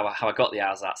about how I got the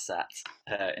how's that set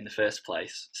in the first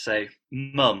place. So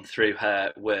Mum, through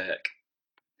her work,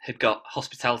 had got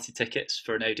hospitality tickets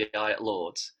for an ODI at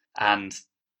Lords, and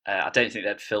I don't think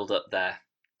they'd filled up their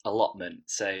allotment.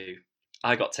 So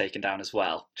I got taken down as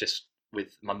well, just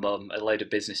with my mum, a load of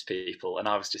business people, and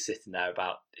I was just sitting there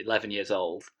about 11 years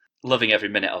old, loving every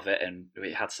minute of it. And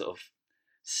we had sort of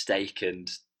steak and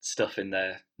stuff in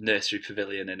the nursery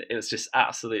pavilion, and it was just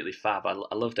absolutely fab.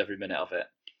 I loved every minute of it.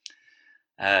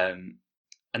 And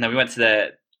then we went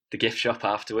to the gift shop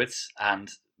afterwards, and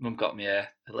Mum got me a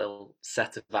little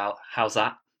set of how's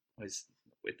that, with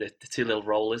the two little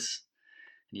rollers,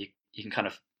 and you can kind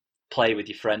of play with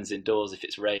your friends indoors if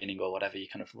it's raining or whatever. You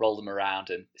kind of roll them around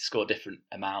and score different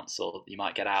amounts, or you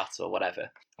might get out or whatever.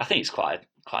 I think it's quite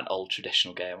an old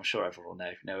traditional game. I'm sure everyone will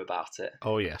know about it.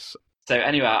 Oh yes. So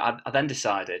anyway, I then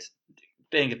decided,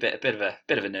 being a bit of a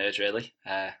nerd really,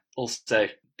 also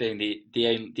being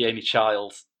the only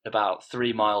child about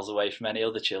 3 miles away from any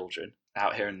other children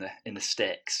out here in the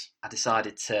sticks, I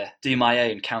decided to do my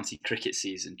own county cricket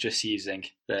season just using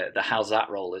the how's that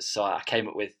rollers. So I came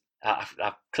up with,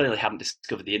 I clearly hadn't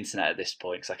discovered the internet at this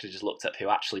point, because I could have just looked up who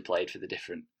actually played for the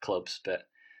different clubs, but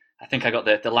I think I got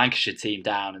the Lancashire team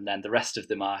down, and then the rest of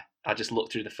them I just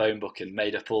looked through the phone book and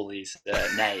made up all these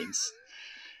names.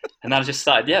 And then I just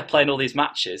started, playing all these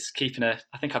matches,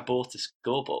 I think I bought a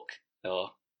scorebook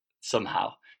or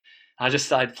somehow. I just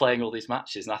started playing all these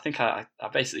matches, and I think I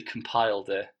basically compiled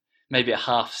maybe a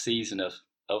half season of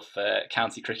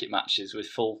county cricket matches with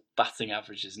full batting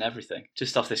averages and everything,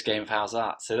 just off this game of how's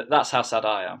that. So that's how sad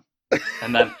I am.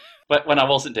 And then when I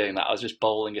wasn't doing that, I was just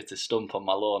bowling at a stump on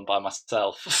my lawn by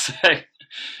myself. So it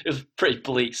was a pretty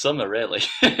bleak summer, really.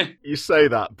 You say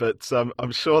that, but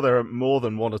I'm sure there are more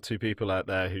than one or two people out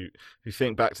there who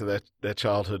think back to their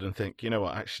childhood and think, you know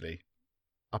what, actually,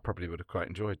 I probably would have quite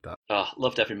enjoyed that. Oh,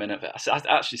 loved every minute of it. I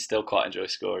actually still quite enjoy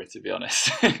scoring, to be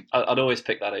honest. I'd always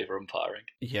pick that over umpiring.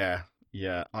 Yeah.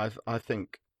 I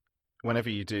think whenever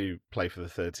you do play for the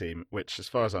third team, which as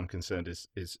far as I'm concerned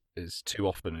is too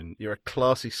often, and you're a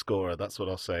classy scorer, that's what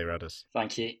I'll say, Radis.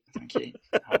 Thank you.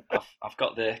 I've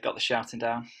got the shouting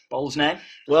down bowler's name.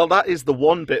 Well, that is the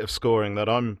one bit of scoring that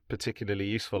I'm particularly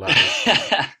useful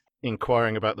at.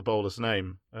 Inquiring about the bowler's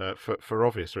name for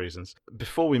obvious reasons.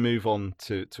 Before we move on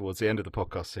towards the end of the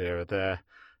podcast here, are there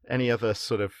any other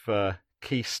sort of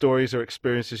key stories or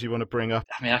experiences you want to bring up?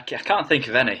 I mean, I can't think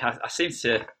of any. I seem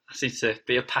to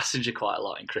be a passenger quite a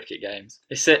lot in cricket games.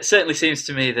 It certainly seems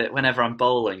to me that whenever I'm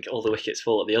bowling, all the wickets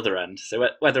fall at the other end. So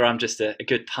whether I'm just a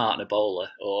good partner bowler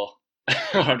or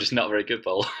I'm just not a very good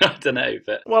bowler, I don't know.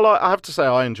 But well, I have to say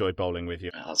I enjoyed bowling with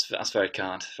you. That's very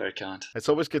kind, very kind. It's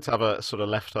always good to have a sort of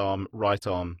left arm, right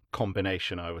arm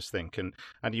combination, I always think, and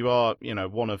you are,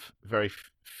 one of very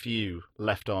few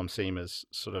left arm seamers.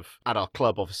 Sort of at our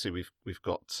club, obviously we've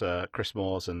got Chris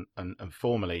Moores and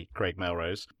formerly Craig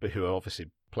Melrose, but who are obviously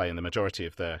playing the majority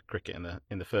of their cricket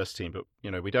in the first team, but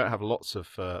we don't have lots of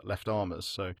left armers,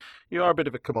 so you are a bit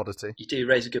of a commodity. You do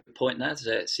raise a good point there.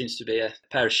 It seems to be a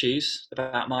pair of shoes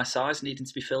about my size needing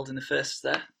to be filled in the first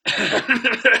there.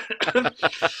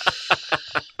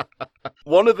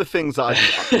 One of the things that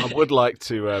I would like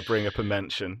to bring up and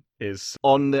mention is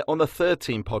on the third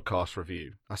team podcast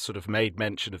review, I sort of made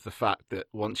mention of the fact that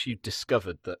once you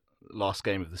discovered that last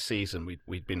game of the season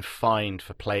we'd been fined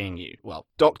for playing you, well,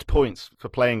 docked points for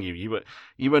playing you,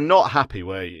 you were not happy,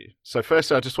 were you? So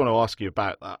firstly, I just want to ask you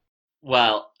about that.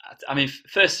 Well, I mean,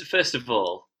 first of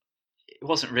all, it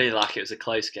wasn't really like it was a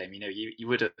close game. You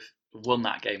would have won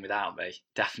that game without me,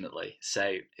 definitely.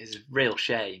 So it's a real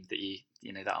shame that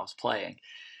that I was playing,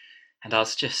 and I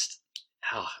was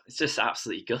it's just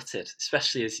absolutely gutted,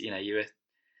 especially as you were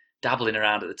dabbling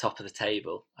around at the top of the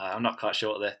table. I'm not quite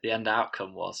sure what the end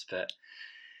outcome was, but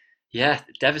yeah,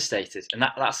 devastated. And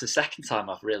that's the second time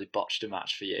I've really botched a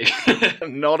match for you.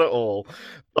 Not at all.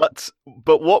 But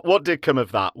what did come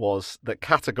of that was that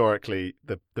categorically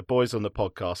the boys on the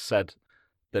podcast said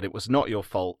that it was not your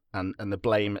fault and the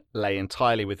blame lay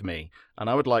entirely with me. And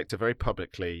I would like to very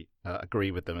publicly agree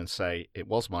with them and say it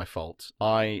was my fault.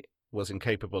 I was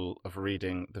incapable of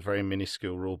reading the very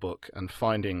minuscule rule book and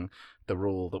finding the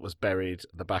rule that was buried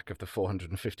at the back of the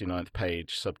 459th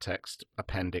page, subtext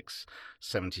appendix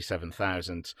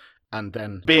 77,000, and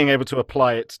then being able to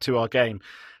apply it to our game.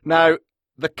 Now,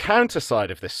 the counter side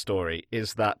of this story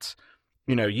is that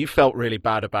you felt really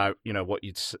bad about what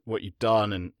you'd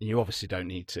done, and you obviously don't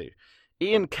need to.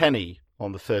 Ian Kenny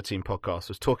on the 13 podcast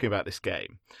was talking about this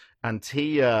game, and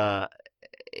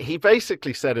he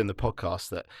basically said in the podcast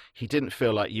that he didn't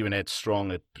feel like you and Ed Strong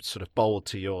had sort of bowled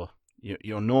to your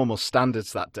normal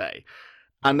standards that day.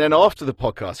 And then after the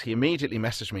podcast, he immediately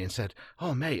messaged me and said,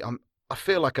 "Oh, mate, I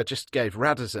feel like I just gave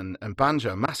Radders and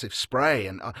Banjo a massive spray,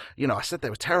 and I said they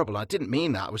were terrible. I didn't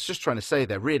mean that. I was just trying to say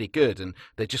they're really good, and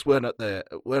they just weren't at the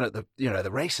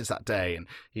the races that day." And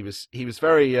he was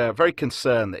very very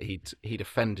concerned that he'd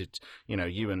offended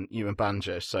you and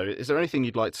Banjo. So, is there anything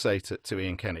you'd like to say to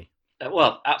Ian Kenny?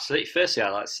 Well, absolutely. Firstly, I'd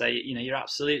like to say, you're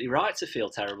absolutely right to feel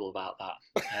terrible about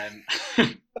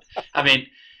that. I mean,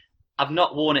 I've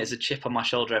not worn it as a chip on my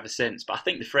shoulder ever since, but I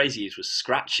think the phrase he used was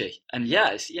scratchy. And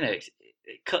yeah, it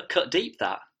cut deep,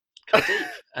 that. Cut deep.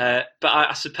 But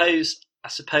I suppose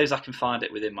I can find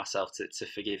it within myself to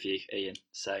forgive you, Ian.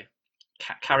 So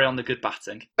carry on the good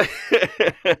batting.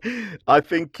 I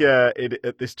think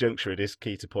at this juncture, it is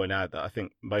key to point out that I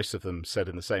think most of them said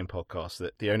in the same podcast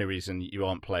that the only reason you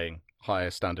aren't playing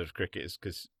higher standard of cricket is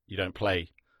because you don't play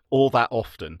all that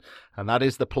often. And that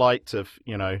is the plight of,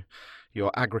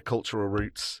 your agricultural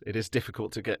roots. It is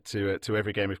difficult to get to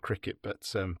every game of cricket, but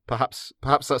perhaps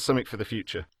that's something for the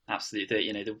future.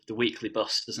 Absolutely. The weekly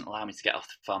bus doesn't allow me to get off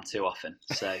the farm too often.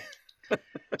 So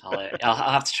I'll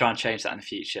have to try and change that in the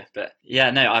future. But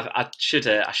yeah, no, I should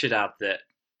add that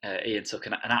Ian took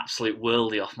an absolute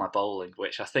worldie off my bowling,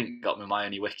 which I think got me my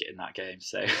only wicket in that game.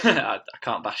 So I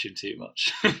can't bash him too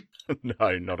much.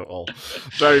 No, not at all.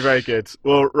 Very, very good.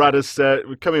 Well, Radders,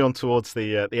 we're coming on towards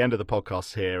the end of the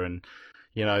podcast here, and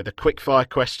the quick-fire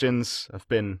questions have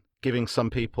been giving some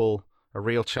people a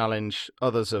real challenge.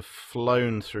 Others have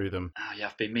flown through them. Oh, yeah,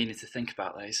 I've been meaning to think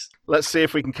about those. Let's see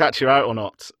if we can catch you out or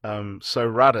not. So,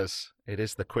 Radders, it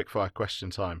is the quick-fire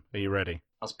question time. Are you ready?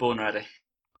 I was born ready.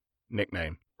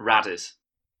 Nickname? Radders.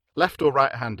 Left or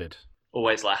right-handed?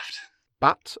 Always left.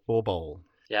 Bat or bowl?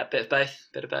 Yeah, bit of both.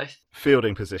 Bit of both.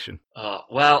 Fielding position?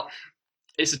 Well,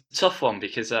 it's a tough one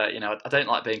because I don't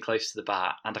like being close to the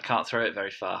bat and I can't throw it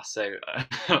very far. So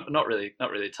not really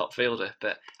a top fielder,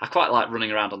 but I quite like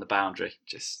running around on the boundary.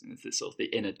 Just it's sort of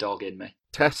the inner dog in me.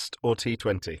 Test or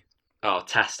T20? Oh,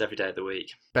 Test every day of the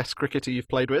week. Best cricketer you've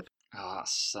played with? Oh,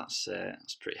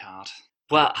 that's pretty hard.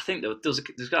 Well, I think there's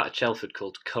a guy at Chelford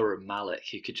called Curran Malik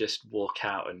who could just walk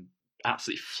out and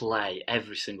absolutely flay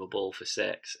every single ball for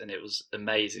six, and it was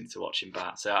amazing to watch him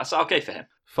bat. So I'll go for him.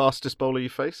 Fastest bowler you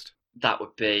faced? That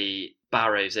would be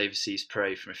Barrow's overseas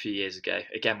pro from a few years ago.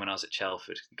 Again, when I was at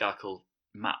Chelford, a guy called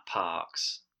Matt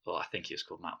Parks. Well, I think he was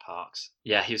called Matt Parks.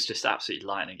 Yeah, he was just absolutely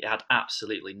lightning. It had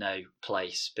absolutely no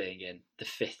place being in the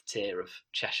fifth tier of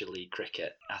Cheshire League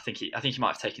cricket. I think he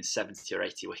might have taken 70 or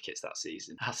 80 wickets that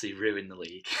season. Absolutely ruined the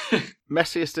league.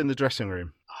 Messiest in the dressing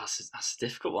room? Oh, that's a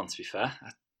difficult one, to be fair.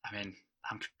 I mean,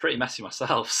 I'm pretty messy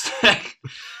myself. So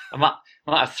I might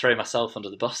have to throw myself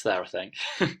under the bus there, I think.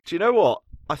 Do you know what?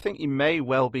 I think you may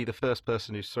well be the first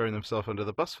person who's thrown themselves under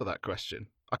the bus for that question.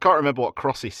 I can't remember what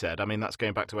Crossy said. I mean, that's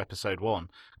going back to episode 1.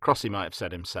 Crossy might have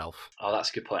said himself. Oh, that's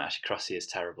a good point, actually. Crossy is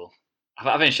terrible.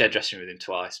 I've only shared dressing room with him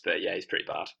twice, but yeah, he's pretty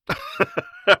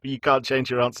bad. You can't change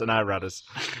your answer now, Radders.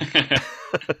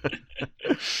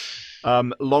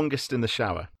 Longest in the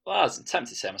shower? Well, I was tempted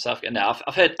to say myself. No,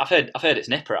 I've heard it's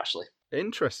Nipper, actually.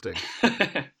 Interesting.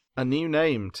 A new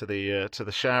name to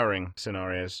the showering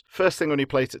scenarios. First thing on your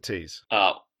plate at teas?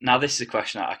 Oh, now this is a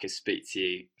question that I could speak to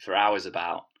you for hours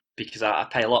about, because I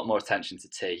pay a lot more attention to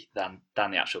tea than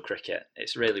the actual cricket.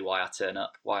 It's really why I turn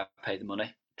up, why I pay the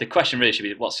money. The question really should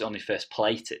be, what's on your first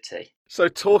plate at tea? So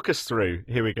talk us through,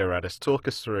 here we go, Radders, talk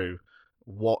us through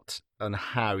what and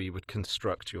how you would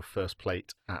construct your first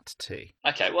plate at tea.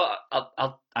 Okay, well,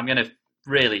 I'm going to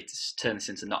really turn this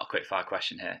into not a quick fire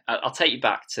question here. I'll take you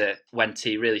back to when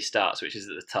tea really starts, which is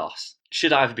at the toss.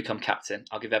 Should I ever become captain,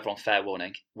 I'll give everyone fair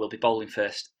warning, we'll be bowling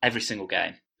first every single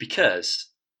game, because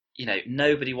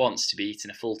nobody wants to be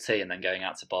eating a full tea and then going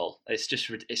out to bowl.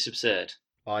 It's absurd.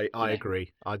 I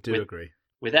agree. I do agree.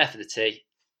 We're there for the tea,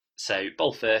 so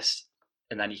bowl first,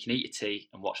 and then you can eat your tea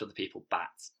and watch other people bat.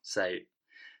 So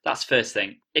that's the first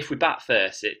thing. If we bat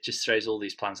first, it just throws all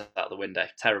these plans out the window.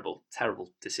 Terrible,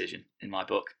 terrible decision in my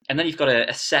book. And then you've got to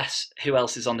assess who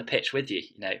else is on the pitch with you.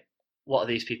 What are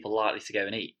these people likely to go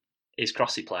and eat? Is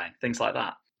Crossy playing? Things like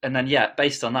that. And then,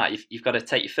 based on that, you've got to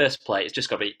take your first plate. It's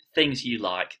just got to be things you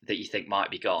like that you think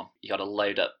might be gone. You got to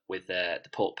load up with the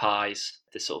pork pies,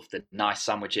 the nice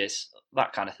sandwiches,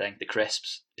 that kind of thing, the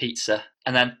crisps, pizza.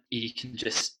 And then you can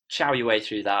just chow your way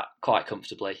through that quite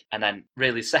comfortably. And then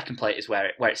really the second plate is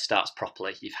where it starts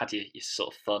properly. You've had your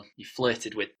sort of fun. You've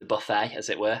flirted with the buffet,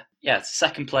 as it were. Yeah, it's the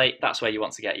second plate. That's where you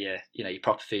want to get your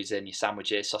proper foods in, your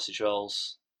sandwiches, sausage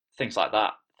rolls, things like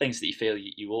that. Things that you feel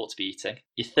you ought to be eating.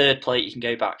 Your third plate, you can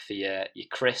go back for your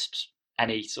crisps,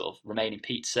 any sort of remaining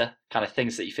pizza, kind of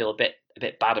things that you feel a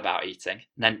bit bad about eating.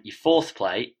 And then your fourth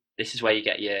plate, this is where you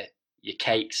get your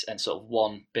cakes and sort of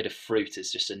one bit of fruit as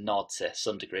just a nod to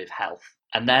some degree of health.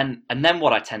 And then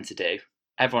what I tend to do,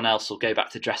 everyone else will go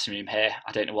back to the dressing room here.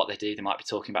 I don't know what they do. They might be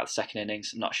talking about the second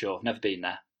innings. I'm not sure. I've never been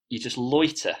there. You just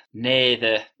loiter near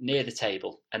the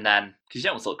table, and then, because you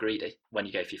don't want to look greedy when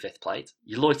you go for your fifth plate,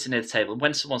 you loiter near the table, and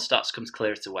when someone starts to come to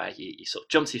clear it away, you sort of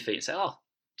jump to your feet and say, oh,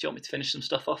 do you want me to finish some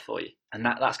stuff off for you? And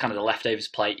that's kind of the leftovers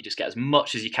plate. You just get as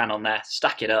much as you can on there,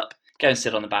 stack it up, go and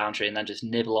sit on the boundary, and then just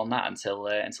nibble on that until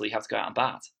you have to go out and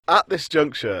bat. At this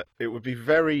juncture, it would be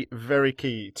very, very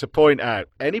key to point out,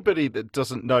 anybody that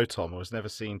doesn't know Tom or has never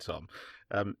seen Tom,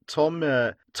 Tom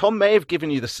may have given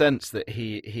you the sense that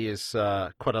he is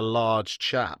quite a large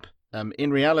chap.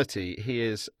 In reality, he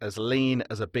is as lean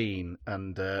as a bean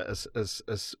and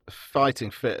as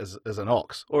fighting fit as an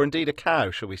ox, or indeed a cow,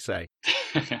 shall we say.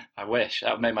 I wish.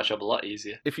 That would make my job a lot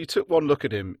easier. If you took one look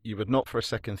at him, you would not for a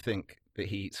second think that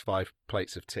he eats 5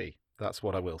 plates of tea. That's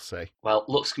what I will say. Well,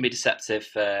 looks can be deceptive,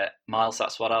 Miles,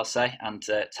 that's what I'll say. And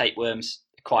tapeworms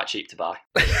are quite cheap to buy.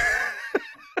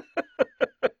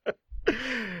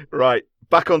 Right,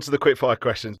 back onto the quickfire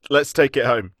questions. Let's take it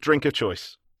home. Drink of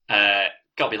choice. Got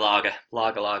to be lager.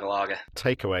 Lager.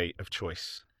 Takeaway of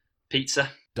choice.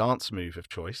 Pizza. Dance move of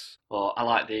choice. Well, I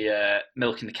like the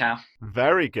milking the cow.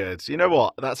 Very good. You know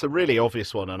what? That's a really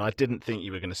obvious one, and I didn't think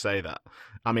you were going to say that.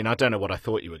 I mean, I don't know what I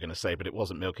thought you were going to say, but it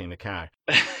wasn't milking the cow.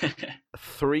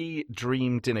 3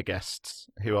 dream dinner guests.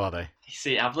 Who are they? You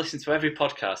see, I've listened to every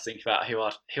podcast thinking about who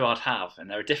I'd have, and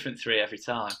there are different 3 every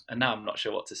time, and now I'm not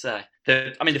sure what to say.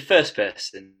 The first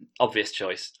person, obvious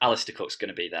choice, Alistair Cook's going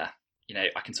to be there.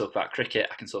 I can talk about cricket,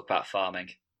 I can talk about farming,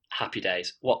 happy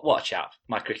days. What a chap.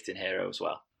 My cricketing hero as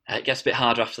well. It gets a bit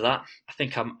harder after that. I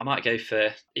think I might go for...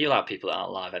 Are you allowed people that aren't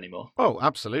alive anymore? Oh,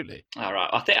 absolutely. All right.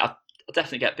 I think I'll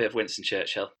definitely get a bit of Winston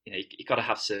Churchill. You know, you've got to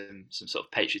have some sort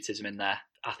of patriotism in there.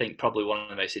 I think probably one of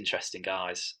the most interesting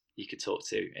guys you could talk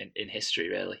to in history,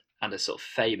 really. And a sort of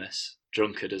famous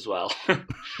drunkard as well.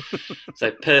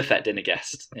 So perfect dinner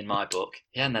guest in my book.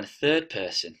 Yeah, and then a third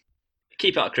person.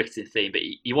 Keep out a cricketing theme, but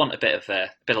you want a bit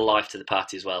of life to the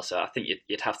party as well. So I think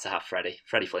you'd have to have Freddie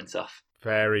Flintoff.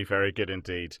 Very, very good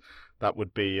indeed. That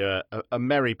would be a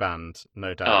merry band,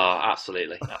 no doubt. Oh,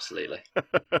 absolutely.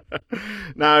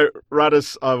 Now,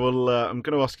 Radders, I'm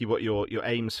going to ask you what your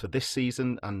aims for this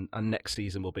season and next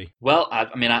season will be. Well,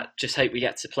 I just hope we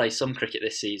get to play some cricket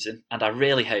this season, and I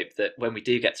really hope that when we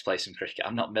do get to play some cricket,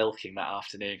 I'm not milking that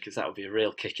afternoon, because that would be a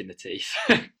real kick in the teeth.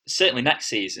 Certainly next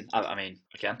season. Again,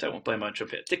 don't want to blow my own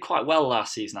trumpet. I did quite well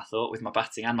last season, I thought, with my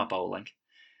batting and my bowling.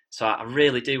 So I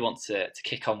really do want to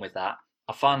kick on with that.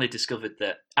 I finally discovered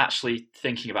that actually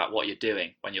thinking about what you're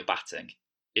doing when you're batting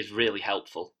is really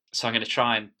helpful. So I'm going to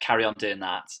try and carry on doing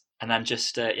that, and then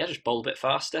just bowl a bit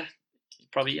faster.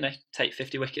 Probably, take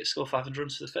 50 wickets, score 500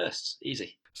 runs for the firsts.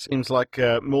 Easy. Seems like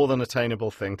a more than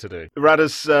attainable thing to do.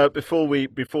 Radders, before we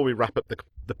wrap up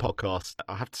the podcast,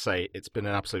 I have to say it's been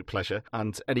an absolute pleasure.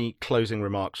 And any closing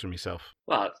remarks from yourself?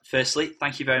 Well, firstly,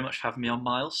 thank you very much for having me on,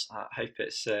 Miles. I hope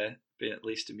it's been at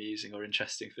least amusing or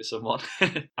interesting for someone.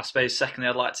 I suppose secondly,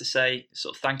 I'd like to say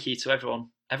sort of thank you to everyone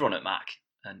at Mac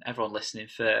and everyone listening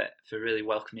for really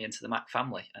welcoming me into the Mac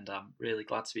family, and I'm really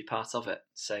glad to be part of it.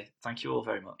 So thank you all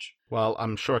very much. Well,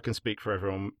 I'm sure I can speak for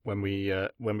everyone when we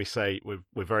say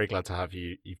we're very glad to have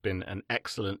you. You've been an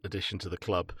excellent addition to the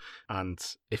club, and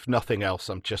if nothing else,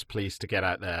 I'm just pleased to get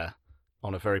out there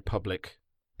on a very public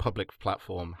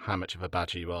platform how much of a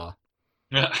badger you are.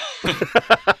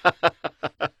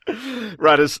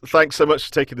 Radders, thanks so much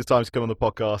for taking the time to come on the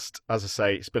podcast. As I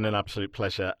say, it's been an absolute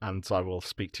pleasure, and I will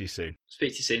speak to you soon.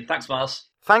 Speak to you soon. Thanks, Miles.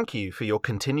 Thank you for your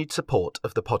continued support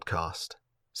of the podcast.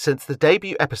 Since the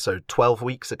debut episode 12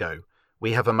 weeks ago,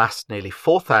 we have amassed nearly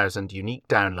 4,000 unique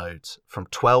downloads from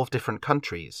 12 different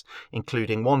countries,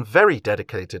 including one very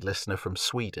dedicated listener from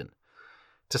Sweden.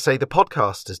 To say the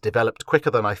podcast has developed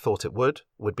quicker than I thought it would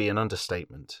be an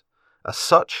understatement. As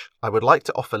such, I would like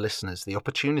to offer listeners the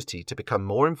opportunity to become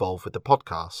more involved with the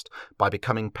podcast by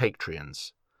becoming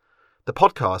Patreons. The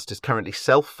podcast is currently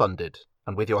self-funded,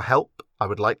 and with your help, I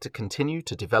would like to continue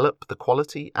to develop the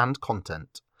quality and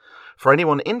content. For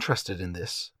anyone interested in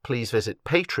this, please visit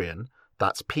Patreon,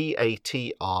 that's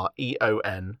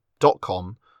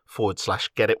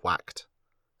patreon.com/getitwhacked.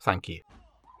 Thank you.